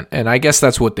 And I guess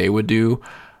that's what they would do.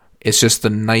 It's just the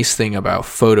nice thing about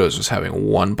photos was having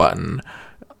one button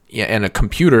and a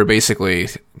computer basically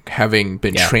having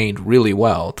been trained really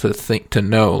well to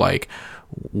know like,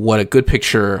 what a good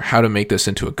picture, how to make this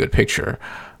into a good picture.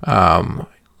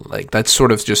 Like that's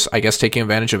sort of just, I guess, taking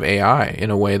advantage of AI in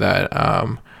a way that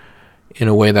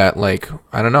like,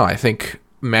 I don't know, I think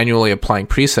manually applying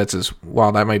presets is,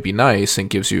 while that might be nice and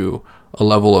gives you a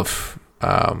level of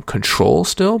control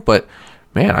still, but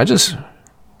man, I just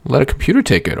let a computer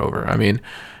take it over. I mean,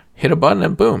 hit a button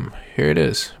and boom, here it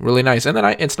is. Really nice. And then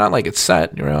it's not like it's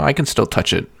set, I can still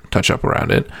touch up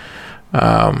around it.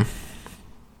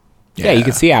 Yeah, you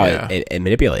can see how it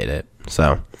manipulated it.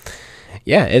 So,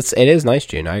 yeah, it is nice,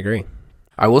 June. I agree.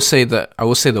 I will say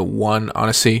the one,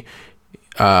 honestly,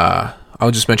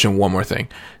 I'll just mention one more thing.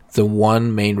 The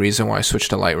one main reason why I switched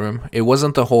to Lightroom, it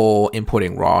wasn't the whole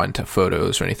inputting RAW into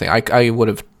photos or anything. I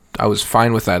was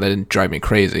fine with that. That didn't drive me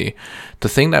crazy. The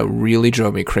thing that really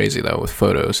drove me crazy though with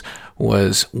photos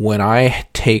was when I'm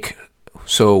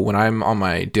on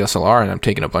my DSLR and I'm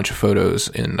taking a bunch of photos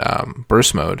in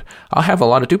burst mode, I'll have a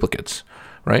lot of duplicates,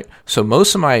 right? So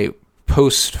most of my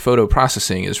post-photo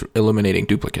processing is eliminating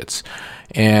duplicates.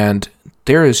 And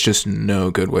there is just no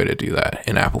good way to do that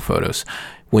in Apple Photos.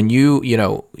 when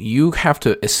you have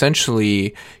to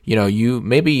essentially,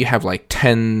 maybe you have like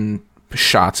 10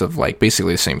 shots of like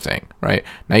basically the same thing, right?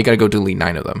 Now you got to go delete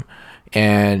 9 of them.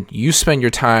 And you spend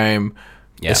your time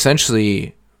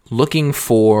essentially looking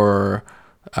for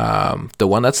the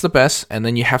one that's the best, and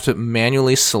then you have to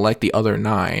manually select the other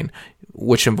 9,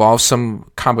 which involves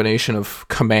some combination of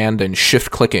command and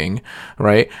shift clicking,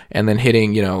 right? And then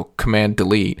hitting, command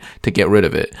delete to get rid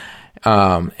of it.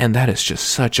 And that is just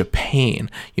such a pain.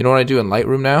 You know what I do in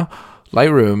Lightroom now?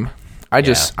 Lightroom, I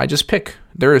just pick.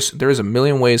 There is a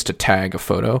million ways to tag a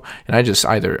photo, and I just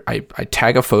either I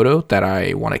tag a photo that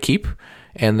I want to keep,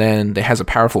 and then it has a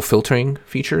powerful filtering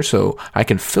feature, so I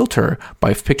can filter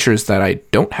by pictures that I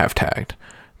don't have tagged,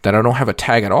 that I don't have a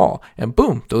tag at all, and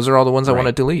boom, those are all the ones I want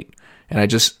to delete. And I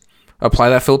just apply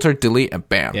that filter, delete, and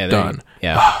bam, done.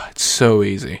 It's so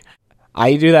easy.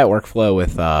 I do that workflow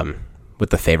with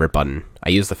the favorite button. I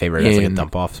use the favorite as like a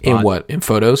dump off spot. In what? In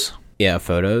Photos? Yeah,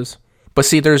 Photos. But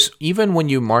see, even when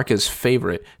you mark as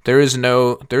favorite, there's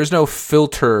no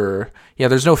filter. Yeah,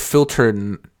 there's no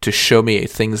filter to show me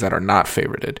things that are not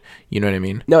favorited. You know what I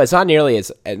mean? No, it's not nearly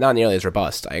as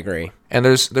robust. I agree. And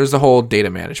there's the whole data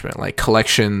management, like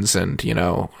collections and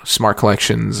smart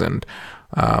collections, and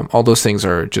all those things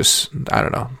are just, I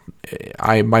don't know.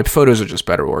 My photos are just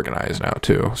better organized now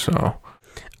too. So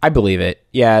I believe it.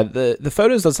 Yeah, the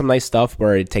Photos does some nice stuff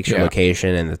where it takes your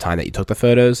location and the time that you took the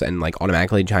photos and like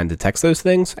automatically trying to detect those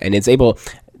things. And it's able,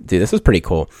 dude, this is pretty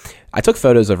cool. I took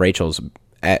photos of Rachel's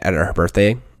at her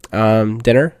birthday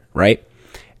dinner, right?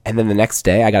 And then the next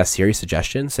day I got a Siri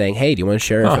suggestion saying, hey, do you want to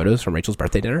share photos from Rachel's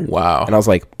birthday dinner? Wow. And I was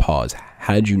like, pause.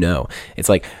 How did you know? It's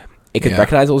like, it could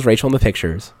recognize it was Rachel in the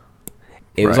pictures.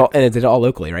 It was all, and it did it all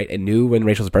locally, right? It knew when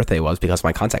Rachel's birthday was because of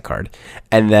my contact card.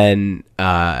 And then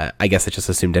I guess it just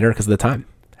assumed dinner because of the time.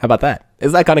 How about that?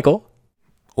 Isn't that kind of cool?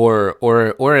 Or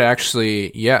it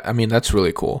actually, I mean, that's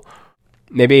really cool.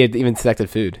 Maybe it even detected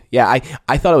food. Yeah,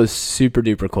 I thought it was super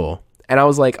duper cool. And I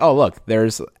was like, oh, look,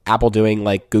 there's Apple doing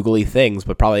like googly things,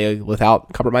 but probably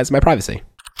without compromising my privacy.